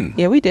didn't.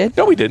 Yeah, we did.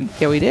 No, we didn't.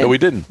 Yeah, we did. No, we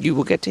didn't. You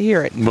will get to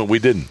hear it. No, we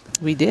didn't.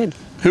 We did.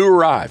 Who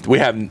arrived? We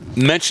haven't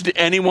mentioned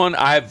anyone.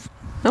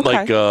 Okay.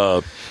 Like,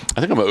 I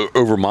think I'm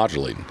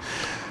over-modulating.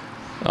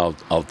 I'll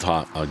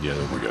talk. Yeah,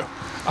 there we go.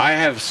 I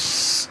have,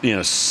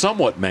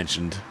 somewhat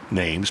mentioned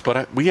names,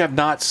 but we have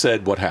not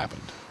said what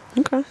happened.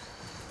 Okay.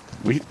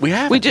 We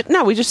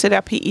haven't. We just said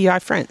our PEI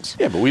friends.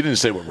 Yeah, but we didn't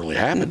say what really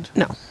happened.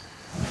 No.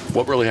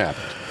 What really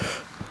happened?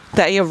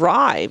 They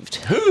arrived.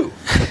 Who?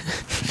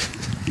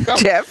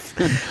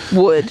 Jeff,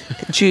 Wood,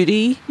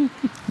 Judy,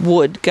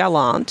 Wood,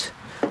 Gallant,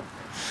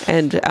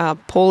 and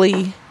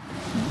Paulie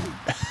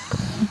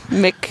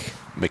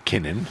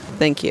McKinnon.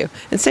 Thank you.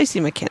 And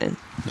Stacey McKinnon.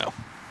 No.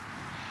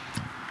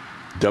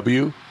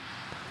 WYAAN.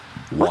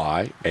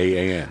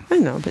 I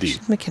know, but she's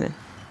McKinnon.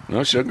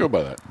 No, she doesn't go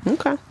by that.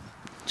 Okay.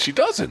 She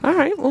doesn't. All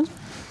right. Well,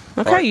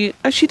 okay.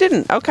 Right. She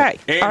didn't. Okay.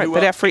 And all right. who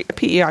But else? our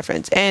PEI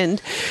friends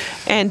and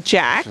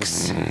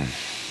Jax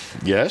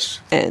Yes.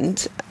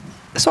 and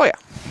Sawyer.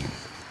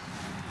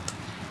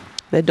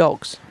 They're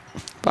dogs,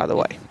 by the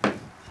way,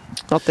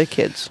 not their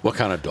kids. What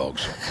kind of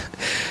dogs?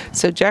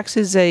 So Jax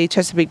is a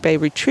Chesapeake Bay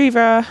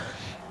Retriever,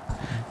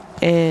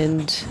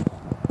 and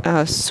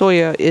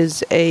Sawyer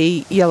is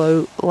a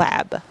yellow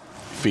lab.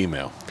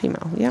 Female.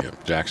 Yeah.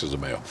 Yep. Jax is a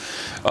male.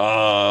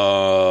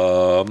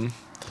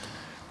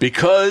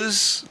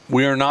 Because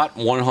we are not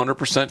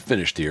 100%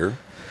 finished here,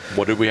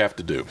 what did we have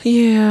to do?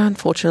 Yeah,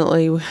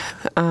 unfortunately,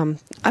 I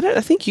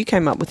think you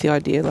came up with the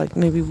idea. Like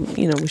maybe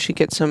we should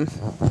get some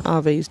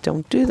RVs.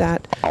 Don't do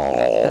that.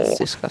 That's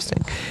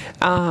disgusting.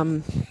 We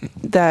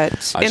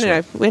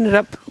ended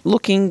up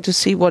looking to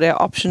see what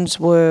our options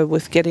were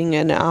with getting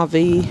an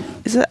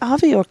RV. Is it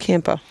RV or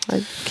camper?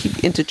 I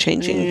keep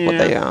interchanging what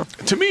they are.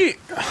 To me,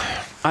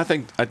 I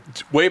think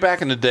way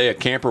back in the day, a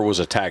camper was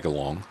a tag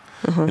along,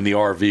 and the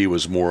RV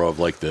was more of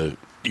like the.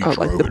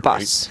 Like the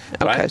bus. Right?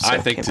 But Okay, I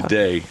think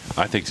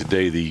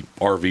today the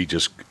RV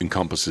just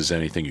encompasses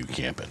anything you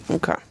camp in.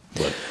 Okay.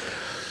 But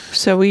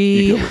so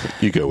we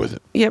you go with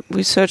it. Yep,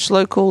 we searched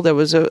local. There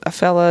was a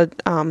fella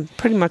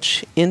pretty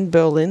much in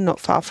Berlin, not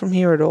far from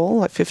here at all,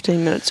 like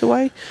 15 minutes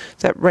away,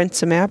 that rents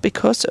them out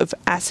because of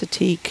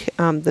Assateague,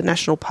 the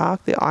national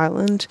park, the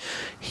island.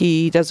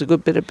 He does a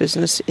good bit of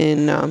business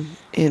in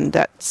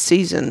that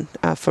season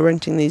for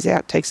renting these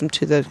out, takes them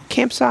to the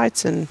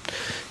campsites, and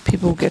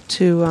people get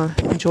to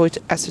enjoy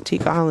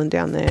Assateague Island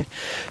down there.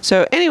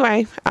 So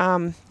anyway,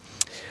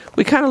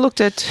 we kind of looked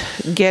at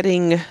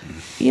getting,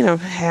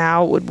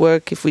 how it would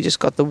work if we just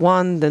got the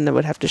one, then they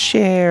would have to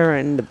share,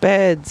 and the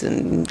beds,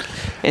 and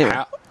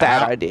anyway,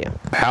 bad idea.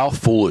 How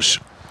foolish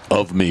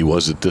of me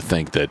was it to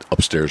think that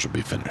upstairs would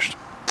be finished?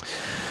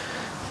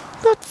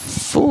 Not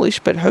foolish,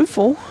 but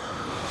hopeful.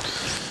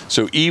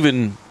 So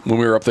even when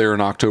we were up there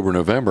in October,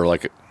 November,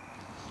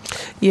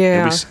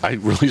 yeah, I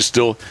really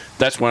still,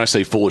 that's when I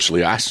say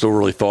foolishly, I still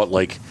really thought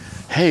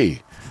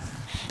hey,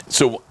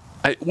 so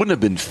it wouldn't have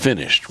been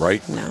finished,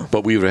 right? No.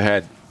 But we would have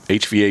had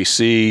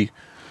HVAC,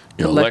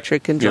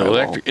 electric and drywall.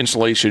 Electric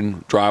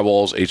insulation,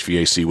 drywalls,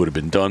 HVAC would have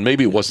been done.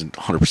 Maybe it wasn't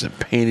 100%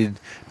 painted,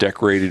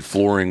 decorated,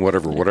 flooring,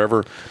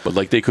 whatever.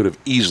 But they could have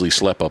easily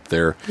slept up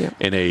there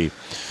in a,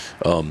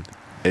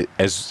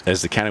 as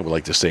the county would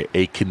like to say,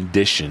 a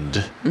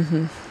conditioned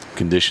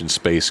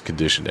space,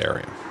 conditioned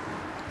area.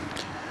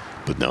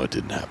 But no, it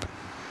didn't happen.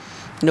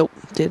 Nope,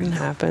 didn't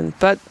happen.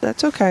 But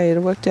that's okay. It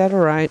worked out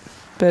all right.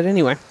 But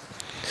anyway.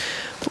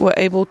 Were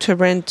able to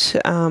rent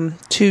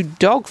 2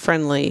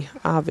 dog-friendly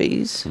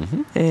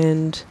RVs,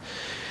 and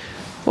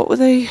what were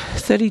they?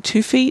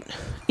 32 feet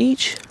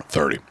each.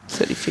 30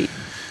 feet.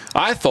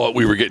 I thought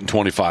we were getting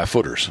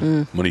 25-footers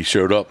when he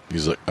showed up.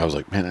 I was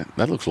like, man,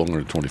 that looks longer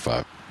than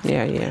 25.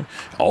 Yeah.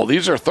 Oh,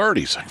 these are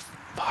 30s.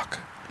 Fuck.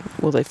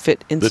 Will they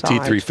fit inside? The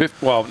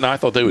T350. Well, no, I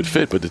thought they would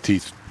fit, but the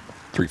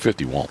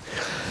T350 won't.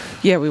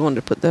 Yeah, we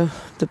wanted to put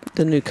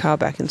the new car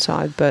back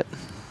inside, but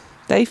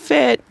they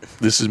fit.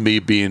 This is me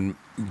being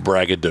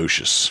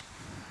braggadocious.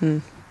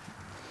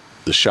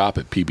 The shop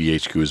at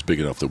PBHQ is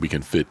big enough that we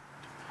can fit,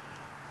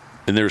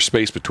 and there's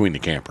space between the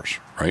campers,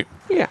 right?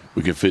 Yeah.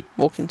 We can fit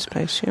walking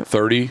space,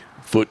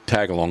 30-foot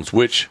tag-alongs,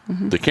 which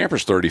the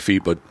camper's 30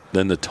 feet, but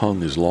then the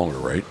tongue is longer,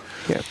 right?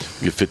 Yeah.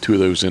 You can fit 2 of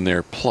those in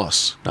there,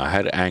 plus, now I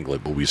had to angle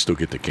it, but we still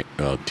get the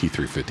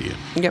T350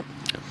 in. Yep.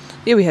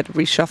 Yeah, we had to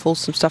reshuffle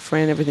some stuff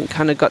around. Everything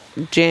kind of got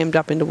jammed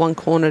up into one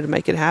corner to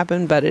make it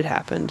happen, but it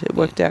happened. It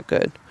worked out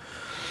good.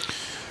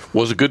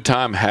 Was a good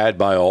time had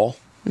by all.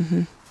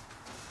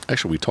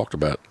 Actually, we talked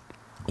about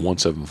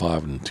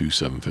 175 and 2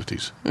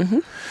 750s.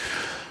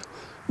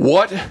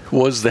 What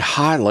was the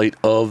highlight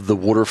of the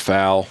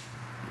waterfowl?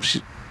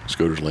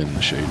 Scoter's laying in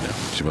the shade now.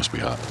 She must be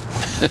hot.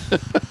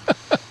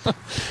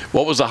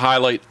 What was the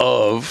highlight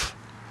of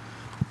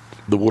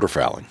the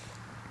waterfowling?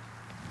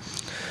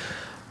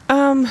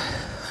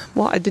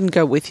 Well, I didn't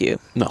go with you.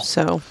 No.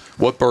 So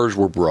what birds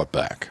were brought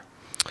back?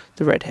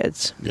 The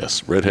redheads.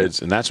 Yes,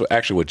 redheads, and that's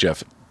actually what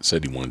Jeff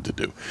said he wanted to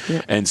do.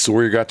 Yeah. And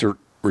Sawyer got to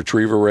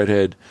retrieve a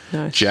redhead.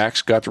 Nice.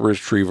 Jax got to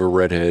retrieve a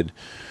redhead.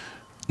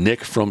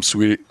 Nick from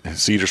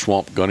Cedar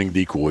Swamp Gunning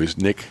Decoys.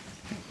 Nick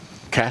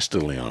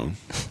Castiglione.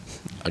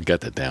 I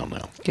got that down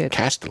now. Good.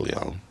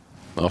 Castiglione.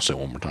 I'll say it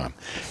one more time.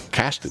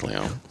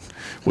 Castiglione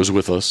was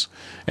with us,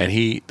 and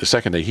the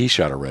second day he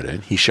shot a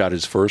redhead. He shot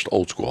his first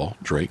old squaw,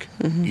 Drake.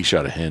 He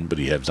shot a hen, but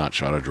he has not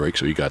shot a Drake,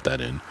 so he got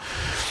that in.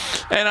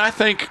 And I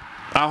think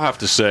I'll have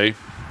to say,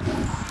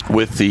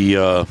 with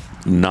the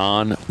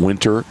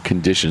non-winter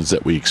conditions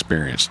that we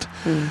experienced,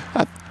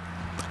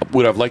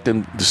 would I've liked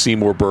them to see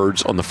more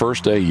birds on the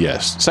first day?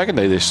 Yes. Second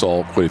day, they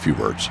saw quite a few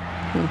birds.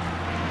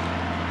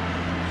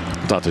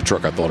 Not the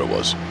truck I thought it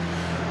was.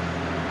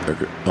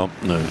 Oh,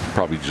 no,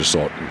 probably just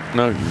saw it.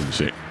 No, you didn't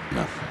see it.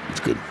 No, it's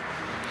good.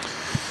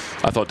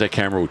 I thought that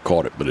camera would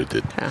caught it, but it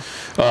did.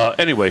 Yeah.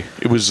 Anyway,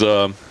 it was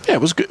good.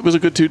 It was a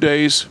good 2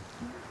 days,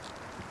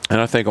 and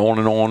I think all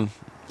in all,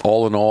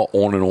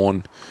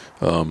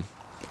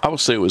 I would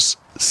say it was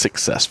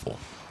successful.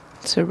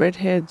 So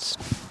redheads,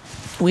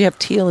 we have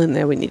teal in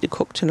there. We need to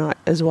cook tonight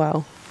as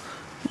well.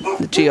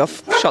 The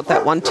Geoff shot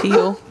that one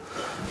teal.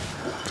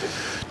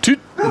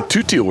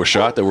 Two teal were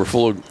shot that were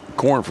full of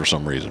corn for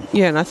some reason.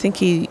 Yeah, and I think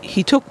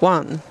he took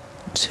one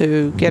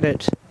to get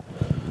it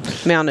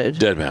mounted.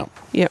 Dead mount.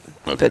 Yep.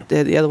 Okay. But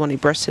the other one he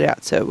breasted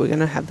out, so we're going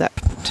to have that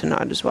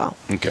tonight as well.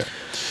 Okay.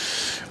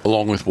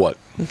 Along with what?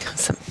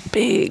 Some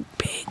big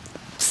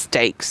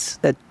steaks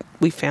that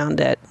we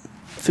found at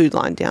Food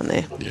Line down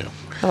there. Yeah.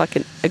 They're like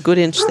a good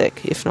inch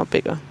thick, if not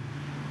bigger.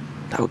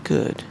 They were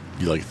good.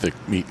 You like thick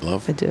meat,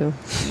 love? I do.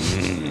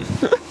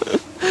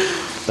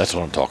 That's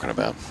what I'm talking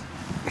about.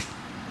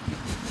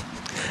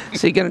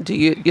 So you're going to do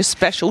your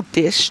special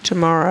dish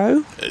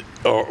tomorrow?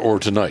 Or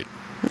tonight.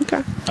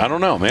 Okay. I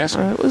don't know. I'm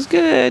asking. It was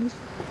good.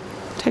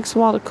 Takes a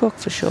while to cook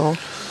for sure.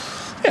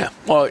 Yeah.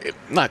 Well,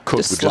 not cook,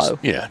 Just but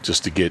slow.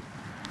 just to get.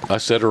 I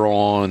set her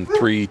on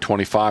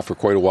 325 for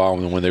quite a while,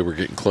 and then when they were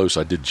getting close,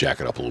 I did jack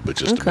it up a little bit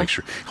just to make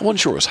sure. I wasn't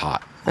sure it was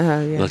hot.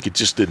 Oh, yeah. Like it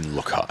just didn't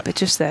look hot. But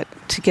just that,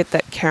 to get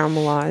that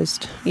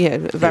caramelized,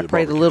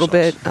 evaporate a little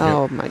bit. Sauce.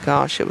 Oh, Yeah. my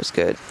gosh, it was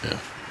good. Yeah.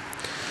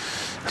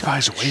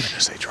 Guys are waving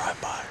as they drive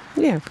by.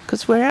 Yeah,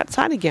 because we're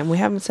outside again. We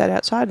haven't sat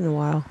outside in a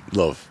while.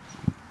 Love.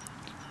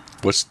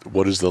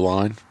 What is the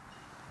line?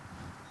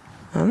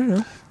 I don't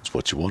know. It's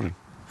what you wanted.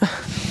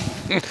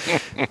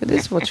 It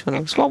is what you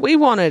wanted. It's what we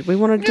wanted. We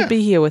wanted to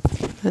be here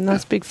with a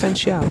nice big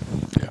fence yard.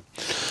 Yeah.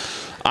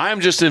 I'm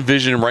just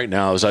envisioning right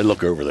now as I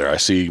look over there, I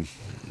see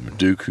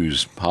Duke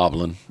who's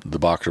hobbling, the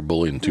boxer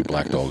bully, and two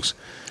black dogs.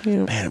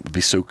 Yeah. Man, it would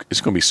be so.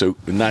 It's going to be so.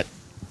 Not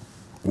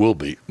will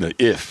be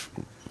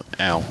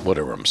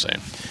whatever I'm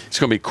saying. It's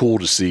going to be cool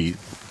to see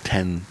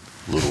 10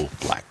 little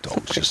black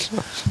dogs. Just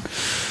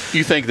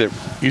you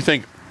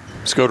think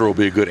Scoter will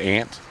be a good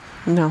aunt?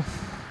 No.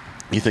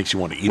 You think she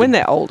want to eat When them?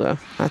 they're older,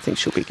 I think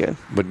she'll be good.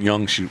 But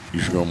young,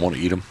 you're going to want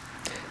to eat them?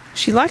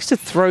 She likes to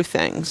throw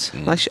things,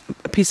 like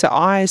a piece of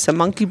ice, a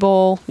monkey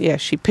ball. Yeah,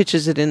 she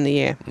pitches it in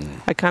the air.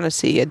 I kind of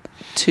see a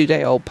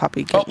 2-day-old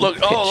puppy. Oh, look!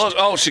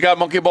 Oh, she got a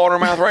monkey ball in her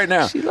mouth right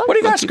now. She loves What do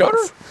you got, monkey Scoter?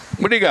 balls.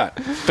 What do you got?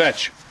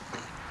 Fetch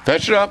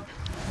it up.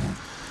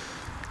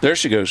 There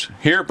she goes.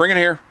 Here, bring it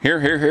here.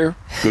 Here.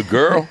 Good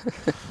girl.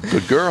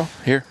 Good girl.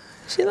 Here.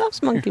 She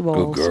loves monkey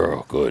balls. Good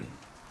girl. Good.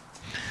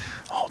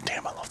 Oh,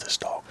 damn! I love this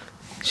dog.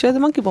 Show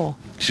the monkey ball.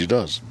 She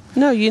does.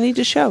 No, you need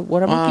to show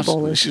what a monkey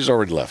ball is. She's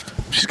already left.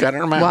 She's got it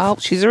in her mouth. Well,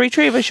 she's a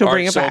retriever. She'll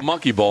bring it back. So a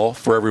monkey ball,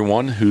 for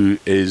everyone who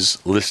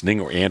is listening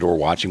or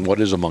watching,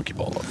 what is a monkey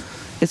ball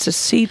of? It's a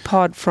seed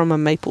pod from a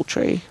maple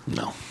tree.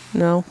 No.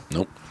 No?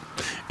 Nope.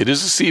 It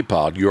is a seed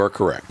pod. You are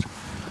correct.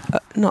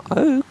 Not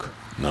oak.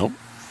 Nope.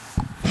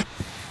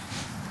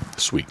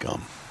 Sweet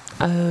gum.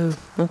 Oh,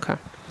 okay.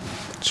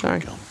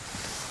 Sorry. Sweet gum.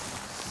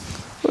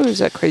 Where is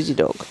that crazy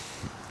dog?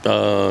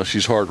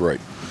 She's hard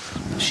right.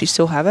 Does she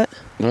still have it?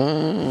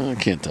 I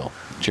can't tell.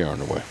 Chair on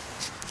the way.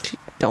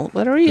 Don't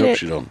let her eat it.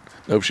 She don't.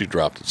 Nope, she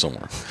dropped it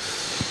somewhere.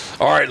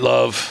 All right,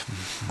 love.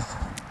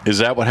 Is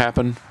that what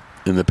happened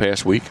in the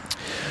past week?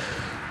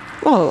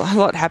 Well, a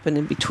lot happened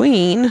in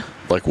between.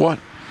 Like what?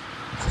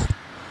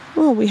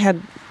 Well,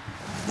 the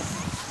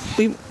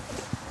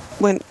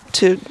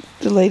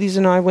ladies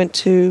and I went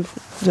to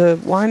the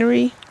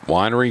winery.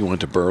 Winery,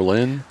 went to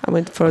Berlin. I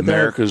went for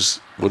America's,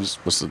 what's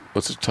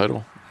the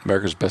title?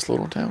 America's Best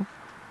Little Town?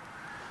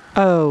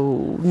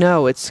 Oh,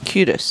 no, it's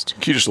cutest.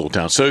 Cutest little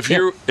town. So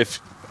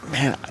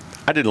man,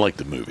 I didn't like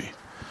the movie.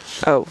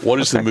 Oh, what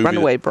is the movie?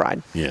 Runaway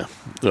Bride. Yeah.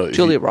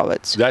 Julia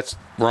Roberts. That's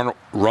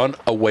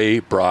Runaway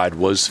Bride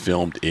was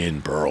filmed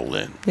in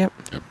Berlin. Yep.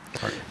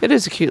 Right. It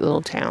is a cute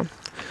little town.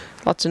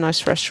 Lots of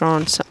nice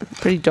restaurants,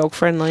 pretty dog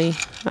friendly.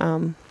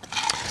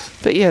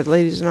 But yeah, the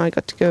ladies and I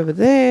got to go over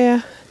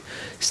there.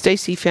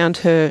 Stacy found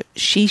her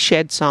she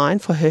shed sign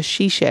for her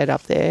she shed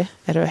up there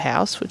at her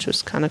house, which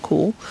was kind of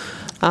cool.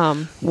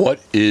 What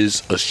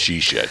is a she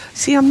shed?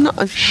 See, I'm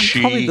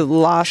probably the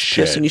last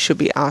person you should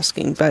be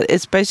asking, but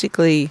it's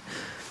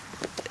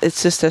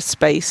just a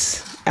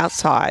space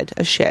outside,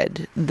 a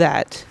shed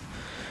that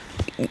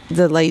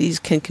the ladies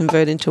can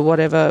convert into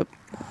whatever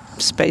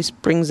space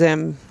brings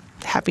them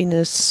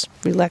happiness,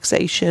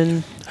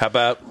 relaxation. How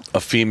about a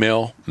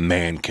female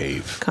man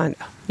cave? Kind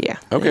of, yeah.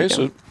 Okay,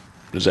 so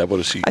is that what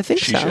a she? I think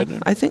she so.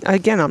 Shed? I think,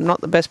 again, I'm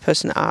not the best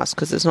person to ask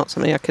because it's not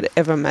something I could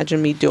ever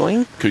imagine me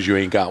doing. Because you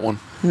ain't got one.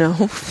 No,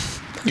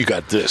 You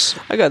got this.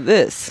 I got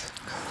this.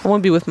 I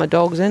want to be with my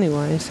dogs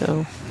anyway,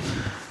 so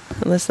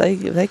unless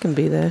they can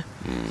be there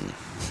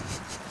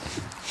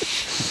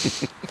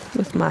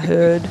with my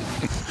herd.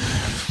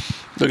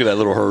 Look at that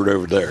little herd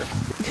over there.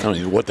 I don't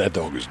even know what that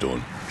dog is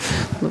doing.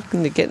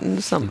 Looking to get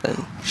into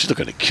something. She's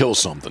looking to kill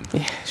something.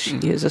 Yeah, she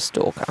is a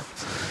stalker.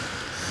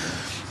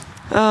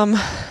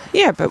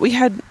 Yeah, but we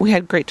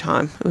had great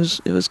time.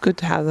 It was good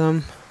to have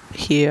them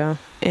here,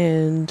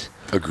 and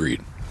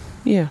Agreed.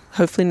 yeah,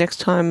 hopefully next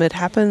time it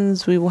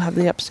happens, we will have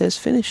the upstairs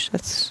finished.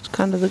 That's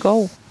kind of the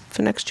goal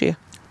for next year.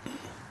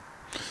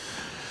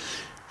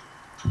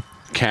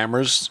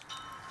 Cameras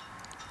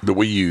that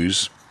we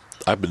use,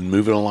 I've been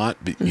moving a lot,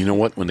 but you know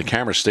what? When the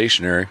camera's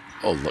stationary,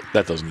 oh, look,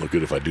 that doesn't look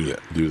good if I do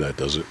that,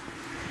 does it?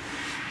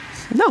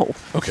 No.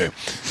 Okay,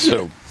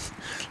 so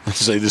let's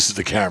say this is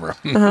the camera.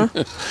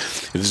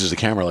 This is the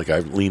camera, like I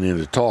lean in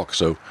to talk.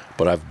 So,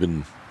 but I've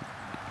been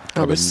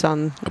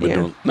Sun. I've been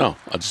doing, no,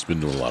 I've just been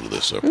doing a lot of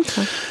this. So,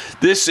 Okay.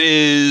 this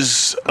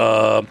is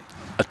a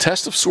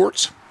test of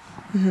sorts.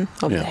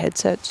 Of the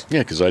headsets. Yeah,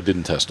 because I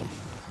didn't test them.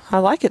 I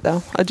like it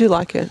though. I do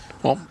like it.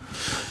 Well,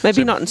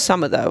 Maybe not in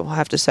summer though, I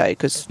have to say,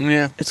 because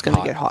it's going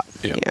to get hot.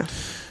 Yeah.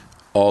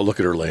 Oh, look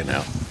at her laying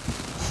out.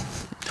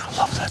 I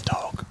love that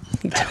dog.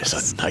 That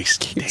is a nice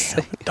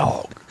damn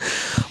dog.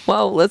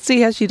 Well, let's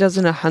see how she does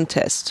in a hunt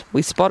test.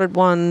 We spotted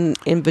one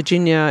in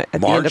Virginia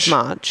at the end of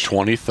March.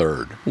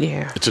 23rd.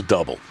 Yeah. It's a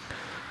double.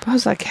 But I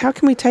was like, how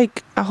can we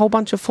take a whole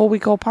bunch of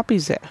 4-week-old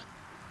puppies there?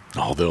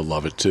 Oh, they'll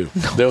love it too.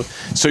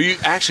 So you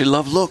actually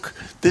look,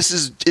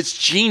 it's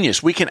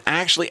genius. We can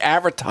actually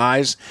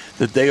advertise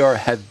that they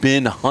have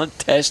been hunt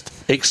test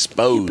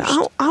exposed.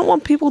 I don't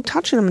want people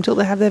touching them until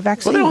they have their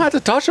vaccine. Well, they don't have to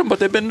touch them, but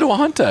they've been to a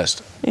hunt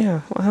test. Yeah,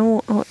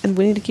 and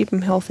we need to keep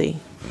them healthy.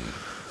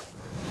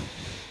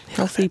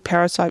 Healthy,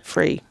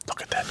 parasite-free.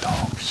 Look at that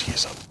dog. She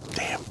is a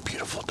damn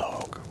beautiful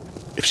dog.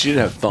 If she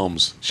didn't have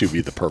thumbs, she would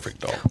be the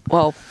perfect dog.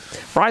 Well,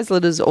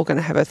 Riseletter's all going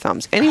to have her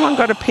thumbs. Anyone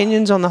got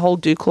opinions on the whole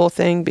Dewclaw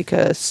thing?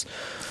 Because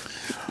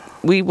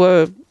we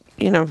were,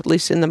 at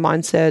least in the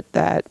mindset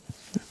that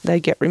they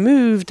get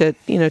removed at,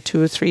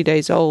 2 or 3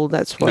 days old.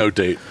 That's what. No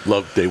date.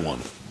 Love day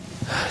one.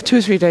 2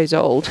 or 3 days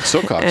old.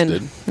 Silcox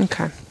did.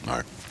 Okay. All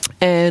right.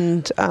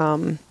 And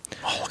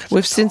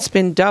we've since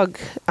been, Doug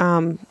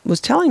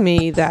was telling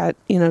me that,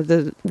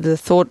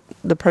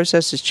 the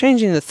process is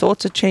changing, the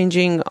thoughts are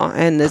changing,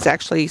 and there's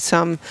actually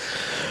some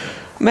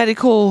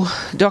medical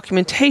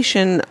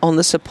documentation on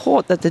the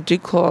support that the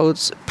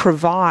Dewclaws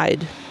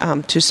provide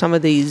to some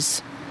of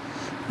these,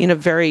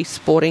 very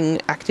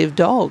sporting, active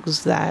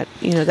dogs that,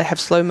 they have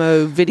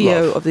slow-mo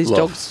video of these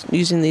dogs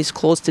using these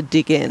claws to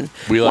dig in.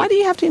 Why do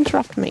you have to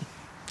interrupt me?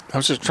 I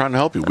was just trying to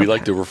help you. We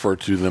like to refer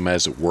to them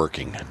as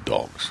working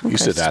dogs. Okay, you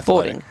said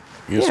sporting. Athletic.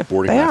 Yeah,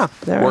 sporting. They are.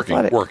 They're working,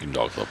 athletic. working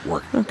dogs.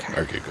 Working.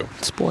 Okay, go.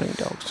 Sporting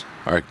dogs.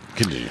 All right,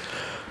 continue.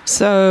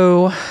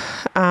 So,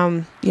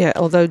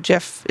 although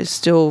Jeff is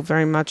still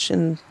very much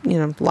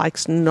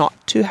likes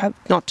not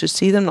to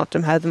see them, not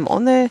to have them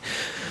on there.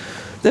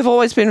 They've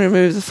always been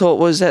removed. The thought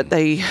was that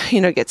they,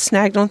 get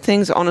snagged on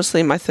things.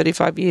 Honestly, in my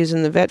 35 years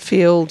in the vet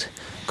field,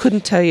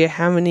 couldn't tell you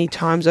how many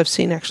times I've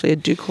seen actually a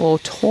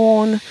Dewclaw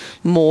torn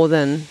more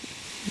than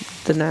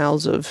the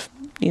nails of,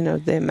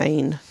 their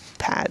main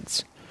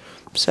pads.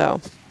 So,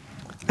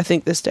 I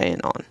think they're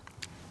staying on.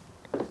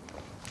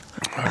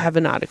 I have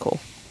an article.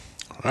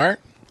 All right.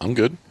 I'm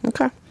good.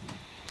 Okay.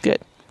 Good.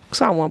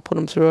 Because I don't want to put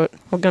them through it.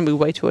 We're going to be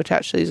way too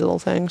attached to these little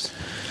things.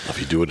 If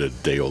you do it a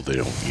day old, they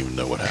don't even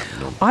know what happened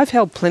to them. I've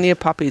held plenty of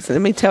puppies. And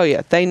let me tell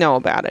you, they know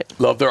about it.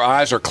 Love, their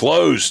eyes are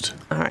closed.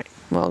 All right.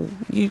 Well,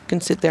 you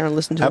can sit there and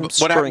listen to them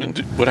scream.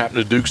 What happened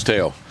to Duke's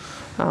tail?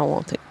 I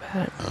won't think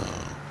about it.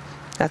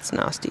 That's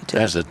nasty, too.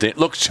 That's a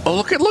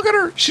look at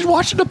her. She's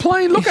watching the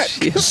plane.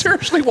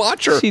 Seriously,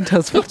 watch her. She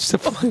does watch the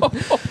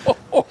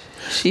plane.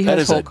 She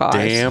has hawk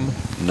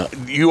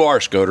eyes. You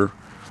are, Scoter.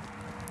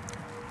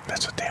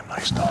 That's a damn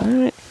nice dog. All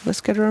right, let's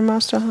get her a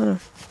Master Hunter.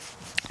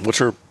 What's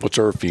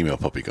her female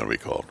puppy going to be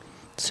called?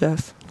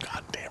 Surf.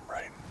 God damn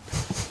right.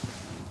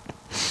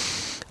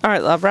 All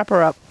right, love, wrap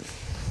her up.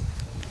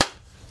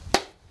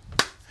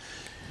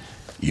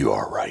 You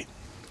are right.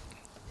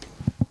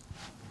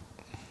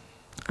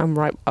 I'm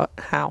right.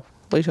 How?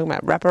 What are you talking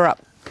about? Wrap her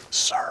up.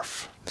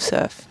 Surf.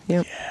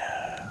 Yep.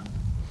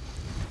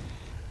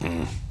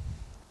 Yeah.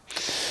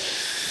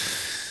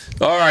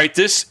 All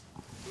right,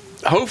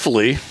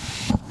 hopefully,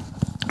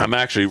 I'm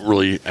actually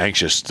really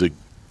anxious to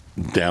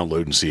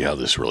download and see how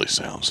this really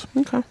sounds.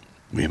 Okay.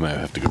 We might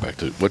have to go back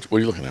to, what are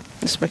you looking at?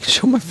 Just making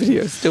sure my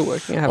video is still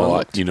working. I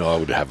looked. I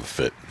would have a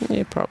fit.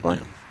 Yeah, probably.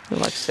 I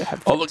like to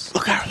have fits. Oh,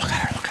 look at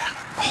her.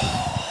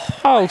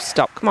 Oh,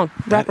 stop. Come on.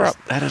 Wrap her up.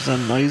 That is a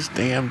nice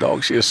damn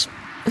dog. She is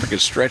freaking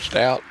stretched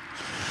out.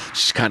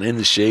 She's kind of in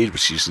the shade, but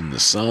she's in the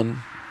sun.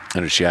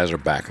 And she has her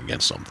back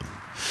against something.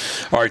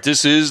 All right,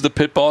 this is the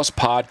Pitboss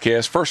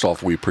Podcast. First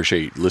off, we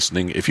appreciate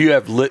listening. If you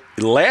have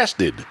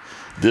lasted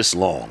this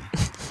long,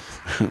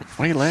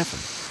 why are you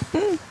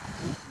laughing?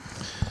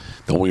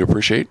 Don't we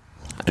appreciate?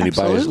 Anybody has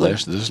Absolutely.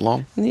 lasted this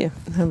long? Yeah,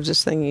 I was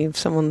just thinking if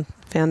someone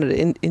found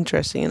it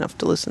interesting enough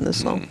to listen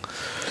this long.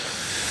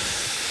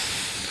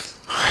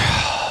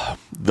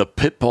 The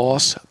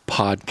Pitboss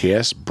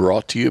podcast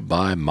brought to you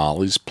by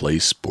Molly's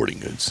Place Sporting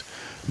Goods,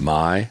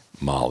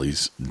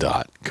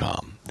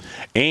 mymollys.com.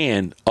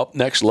 And up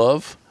next,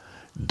 love,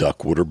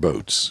 Duckwater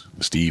Boats,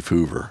 Steve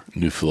Hoover,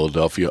 New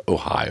Philadelphia,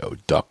 Ohio,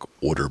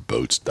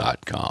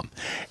 duckwaterboats.com.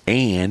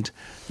 And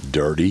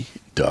Dirty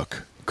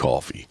Duck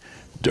Coffee,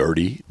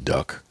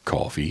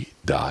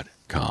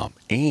 dirtyduckcoffee.com.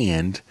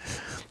 And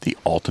the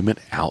Ultimate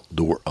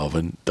Outdoor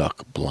Oven,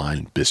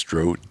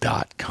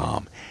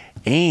 duckblindbistro.com.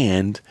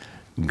 And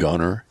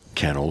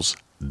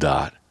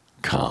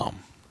gunnerkennels.com.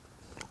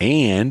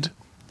 And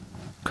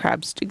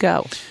Crabs to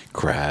go.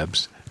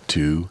 Crabs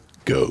to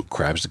go.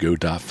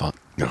 Crabs2go.fun.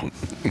 No.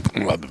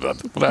 What did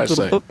I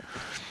say?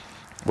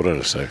 What did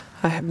I say?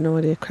 I have no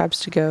idea.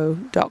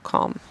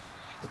 Crabs2go.com.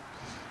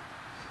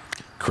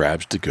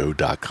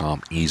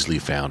 Crabs2go.com, easily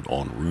found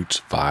on routes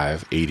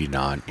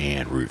 589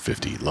 and Route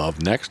 50.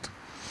 Love, next.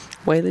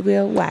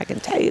 Whaleyville Wagon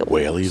Tails.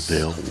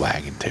 Whaleyville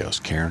Wagon Tails.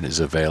 Karen is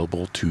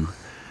available to...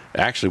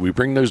 Actually, we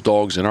bring those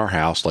dogs in our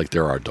house like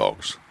they're our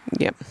dogs.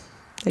 Yep.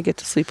 They get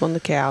to sleep on the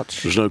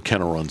couch. There's no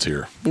kennel runs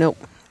here. Nope.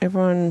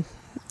 Everyone...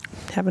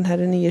 Haven't had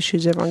any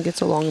issues. Everyone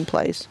gets along in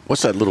place.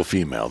 What's that little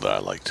female that I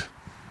liked?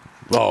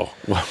 Oh,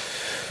 well,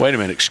 wait a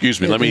minute. Excuse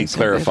me. Yeah, Let me so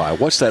clarify.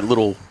 What's that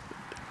little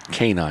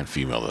canine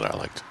female that I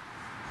liked?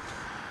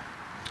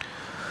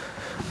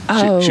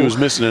 She was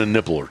missing a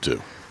nipple or two.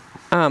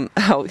 Delilah.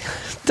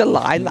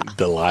 Delilah.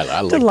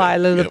 I like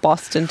Delilah, that. the Yep.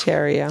 Boston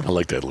Terrier. I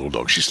like that little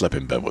dog. She slept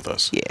in bed with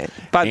us. Yeah.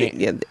 By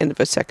the end of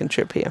her second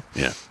trip here.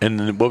 Yeah. And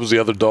then what was the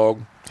other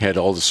dog? He had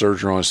all the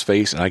surgery on his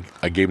face, and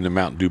I gave him the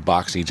Mountain Dew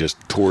box, and he just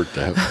tore it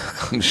to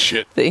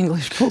shit. The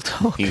English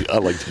Bulldog. I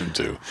liked him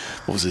too.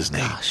 What was his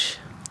name? Gosh.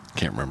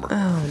 Can't remember.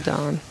 Oh,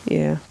 Don.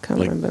 Yeah.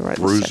 Can't Like remember right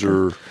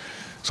Bruiser,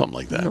 something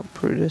like that. Not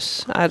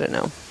Brutus. I don't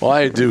know. All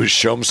I had to do was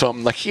show him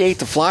something like he ate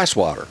the fly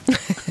swatter.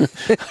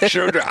 I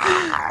showed him.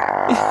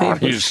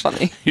 He just,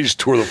 funny. he just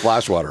tore the fly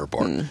swatter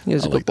apart. He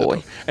was I a like good that boy.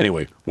 dog.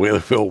 Anyway,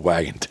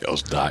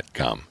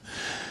 WhaleyvilleWagonTails.com.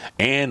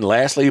 And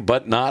lastly,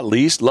 but not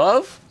least,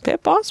 love,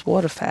 Pitboss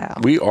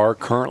Waterfowl. we are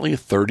currently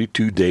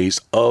 32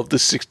 days of the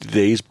 60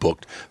 days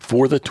booked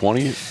for the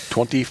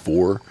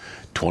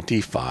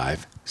 2024-25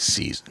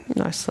 season.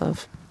 Nice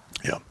love.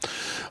 Yeah.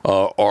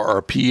 Are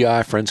our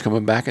PEI friends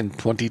coming back in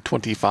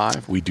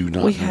 2025? We do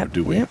not know,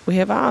 do we? Yeah, we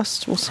have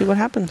asked. We'll see what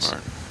happens. All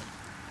right.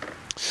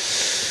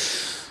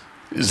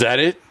 Is that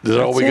it? Is that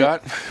all we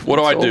got? What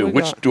do I That's do? all we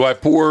Which got. do I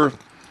pour?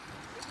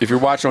 If you're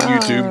watching on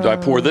YouTube, do I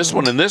pour this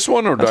one and this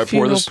one, or do I pour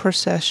Funeral this?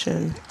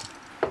 procession.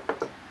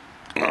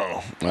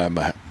 Oh, I have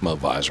my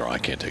visor on. I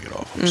can't take it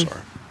off. I'm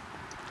sorry.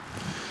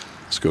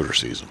 Scooter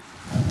season.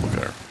 Look at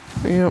her.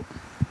 Yep.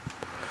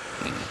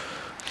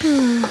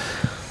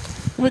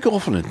 Let me go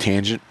off on a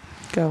tangent.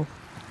 Go.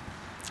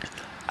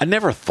 I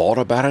never thought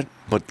about it,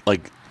 but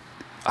like,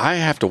 I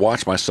have to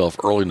watch myself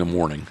early in the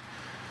morning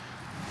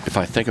if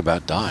I think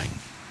about dying.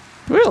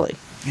 Really?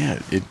 Yeah,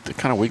 it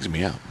kind of wigs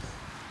me out.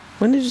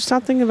 When did you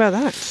start thinking about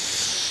that?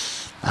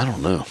 I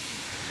don't know.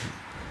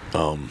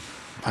 I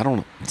don't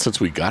know.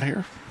 Since we got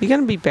here? You're going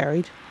to be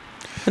buried.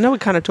 I know we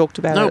kind of talked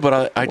about it. No,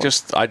 but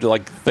I'd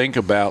like think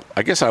about,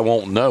 I guess I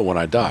won't know when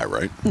I die,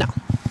 right? No.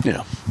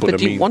 Yeah. But I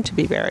do you want to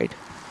be buried?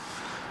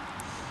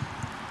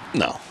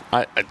 No,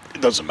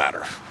 it doesn't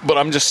matter. But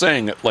I'm just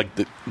saying,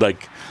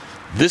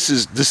 this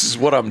is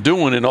what I'm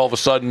doing, and all of a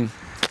sudden,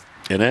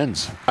 it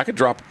ends. I could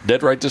drop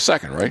dead right this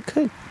second, right?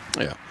 Could.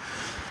 Yeah.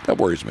 That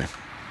worries me.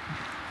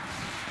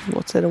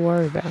 What's there to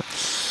worry about?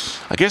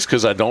 I guess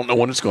because I don't know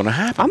when it's going to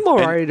happen. I'm more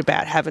worried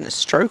about having a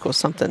stroke or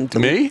something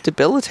Me?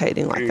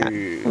 debilitating like that.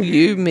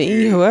 You,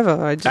 me,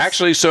 whoever.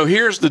 Actually, so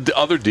here's the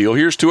other deal.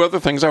 Here's two other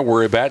things I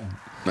worry about.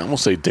 I won't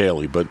say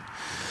daily, but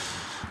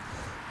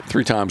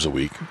 3 times a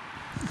week.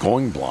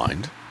 Going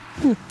blind.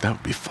 That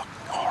would be fucking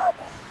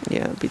horrible.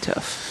 Yeah, it'd be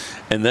tough.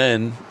 And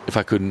then if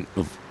I couldn't,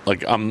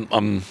 like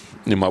I'm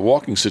my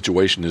walking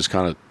situation is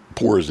kind of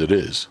poor as it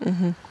is.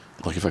 Mm-hmm.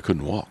 Like if I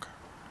couldn't walk.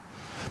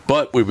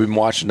 But we've been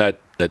watching that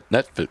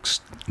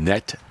Netflix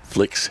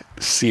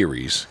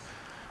series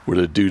where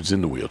the dude's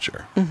in the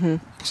wheelchair. Mm-hmm.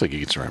 Looks like he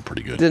gets around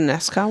pretty good. The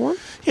NASCAR one?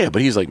 Yeah,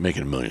 but he's like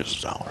making millions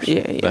of dollars.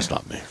 Yeah. That's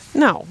not me.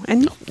 No,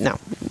 no.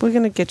 We're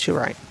going to get you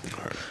right.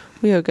 All right.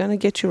 We are going to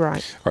get you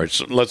right. All right,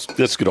 so let's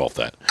get off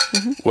that.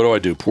 Mm-hmm. What do I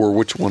do? Pour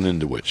which one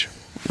into which?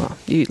 Well,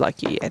 you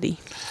like your Yeti.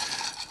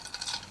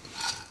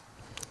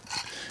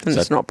 And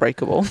it's not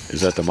breakable.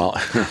 Is that the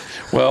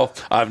Well,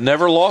 I've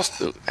never lost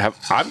a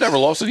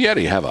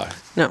Yeti, have I?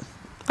 No,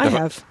 I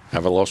have.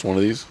 Have I lost one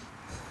of these?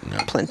 No.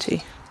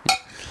 Plenty.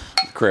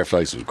 Craft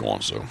ice was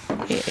gone, so.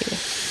 Yeah.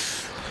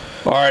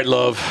 All right,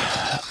 love.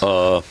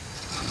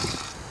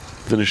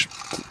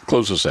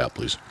 Close us out,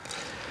 please.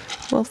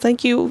 Well,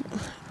 thank you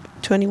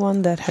to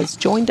anyone that has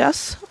joined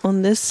us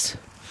on this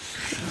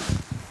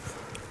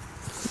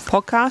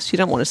podcast. You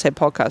don't want to say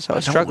podcast. I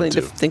was struggling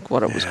to think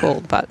what it was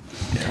called, but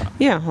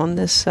yeah, on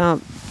this,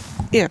 well,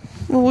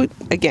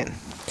 again,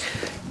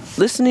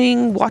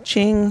 listening,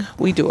 watching.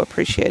 We do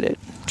appreciate it,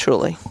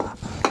 truly.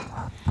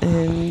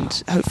 And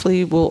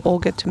hopefully we'll all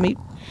get to meet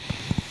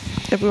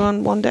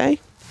everyone one day.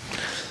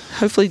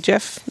 Hopefully,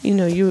 Jeff,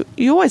 you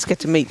always get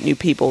to meet new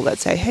people that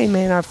say, hey,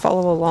 man, I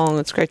follow along.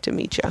 It's great to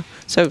meet you.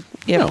 So,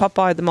 pop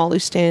by the Molly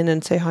stand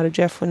and say hi to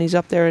Jeff when he's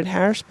up there in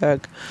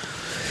Harrisburg.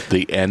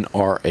 The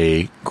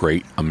NRA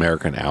Great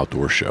American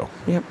Outdoor Show.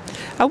 Yep.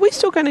 Are we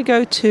still going to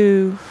go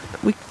to,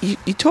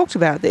 you talked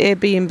about the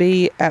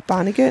Airbnb at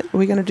Barnegat. Are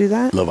we going to do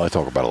that? Love, I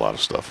talk about a lot of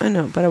stuff. I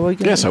know, but are we going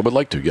to? Yes, I would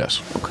like to,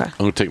 yes. Okay. I'm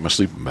going to take my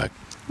sleeping bag.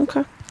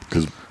 Okay.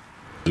 Because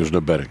there's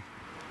no bedding.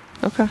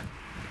 Okay.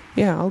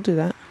 Yeah, I'll do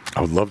that. I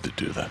would love to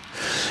do that.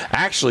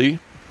 Actually,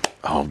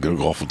 I'm going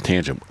to go off on a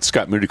tangent.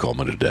 Scott Moody called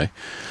me today.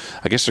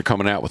 I guess they're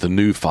coming out with a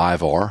new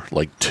 5R,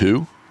 like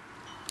 2.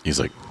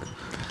 He's like...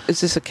 Is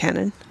this a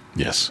Canon?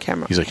 Yes.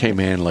 Camera. He's like, hey,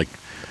 man, like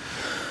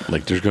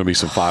there's going to be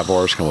some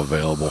 5Rs come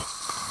available.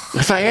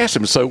 If I asked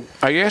him,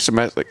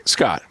 I was like,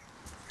 Scott,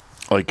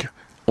 like, I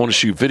want to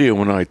shoot video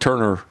when I turn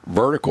her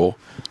vertical,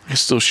 it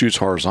still shoots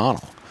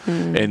horizontal.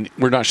 And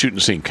we're not shooting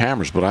the same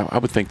cameras, but I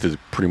would think that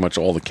pretty much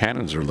all the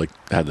Canons are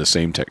have the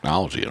same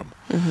technology in them.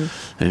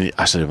 And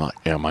I said,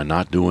 am I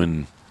not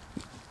doing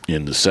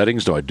in the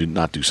settings? Do I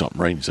not do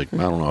something right? He's like, I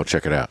don't know. I'll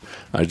check it out.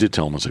 I did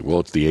tell him, I was like, well,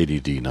 it's the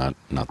ADD, not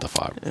the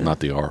 5, not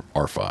the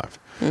R5.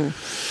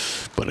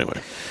 But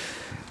anyway,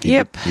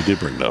 he did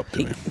bring it up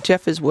to me.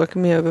 Jeff is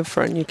working me over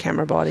for a new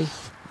camera body.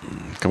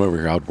 Come over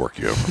here. I'd work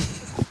you over.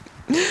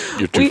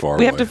 You're too far away.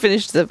 We have to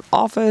finish the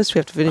office. We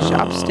have to finish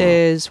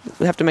upstairs.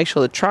 We have to make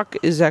sure the truck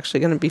is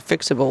actually going to be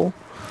fixable.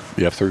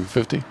 The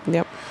F-350?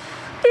 Yep.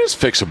 It's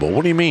fixable.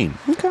 What do you mean?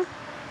 Okay.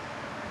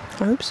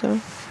 I hope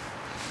so.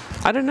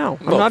 I don't know.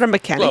 I'm not a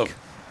mechanic.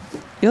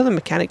 You're the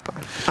mechanic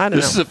part. I don't know.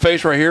 This is the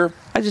face right here.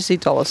 I just see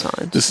dollar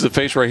signs. This is the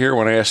face right here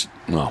when I asked...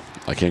 No,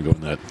 I can't go in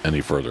that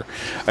any further.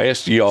 I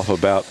asked you off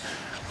about...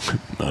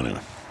 No, no.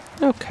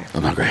 Okay.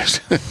 I'm not going to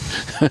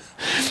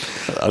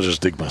ask. I'll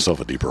just dig myself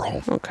a deeper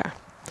hole. Okay.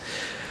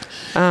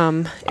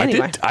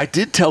 Anyway. I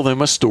did tell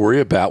them a story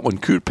about when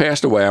Coot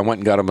passed away. I went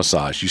and got a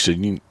massage. You said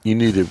you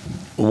needed.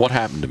 What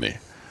happened to me?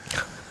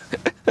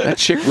 That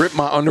chick ripped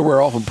my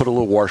underwear off and put a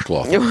little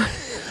washcloth on.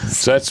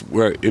 So that's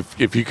where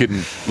if you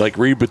can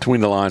read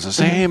between the lines and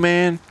say, hey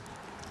man,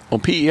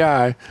 on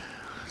PEI,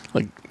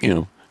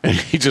 and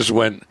he just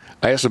went.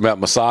 I asked him about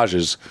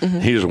massages.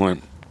 He just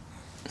went.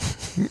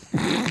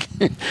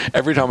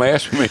 Every time I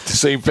ask him, he make the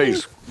same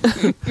face.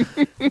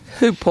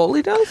 Who,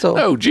 Paulie does? Or?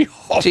 No,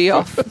 Geoff.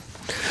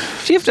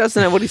 Geoff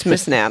doesn't know what he's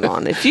missing out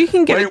on. If you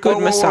can get a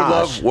good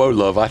massage, whoa,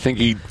 love. I think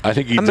he does.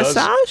 A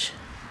massage?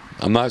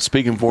 I'm not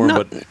speaking for him,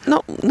 but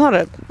not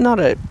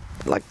a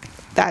like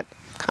that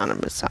kind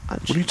of massage.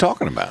 What are you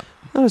talking about?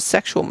 Not a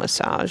sexual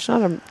massage.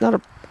 Not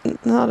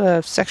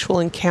a sexual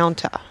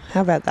encounter.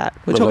 How about that?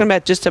 We're talking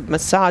about just a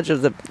massage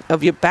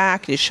of your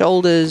back, your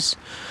shoulders,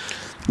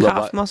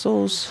 calf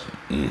muscles.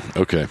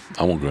 Okay,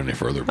 I won't go any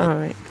further.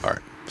 But,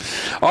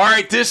 all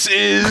right. This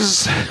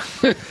is.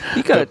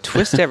 You got to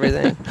twist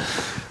everything.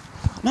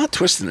 I'm not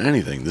twisting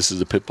anything. This is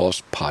the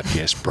Pitboss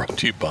podcast brought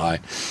to you by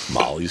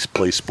Molly's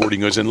Place Sporting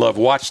Goods and Love.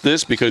 Watch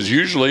this because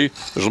usually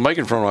there's a mic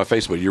in front of my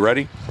face. But you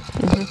ready?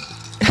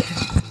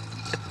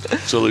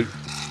 Salute.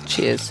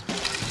 Cheers.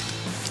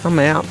 I'm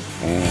out.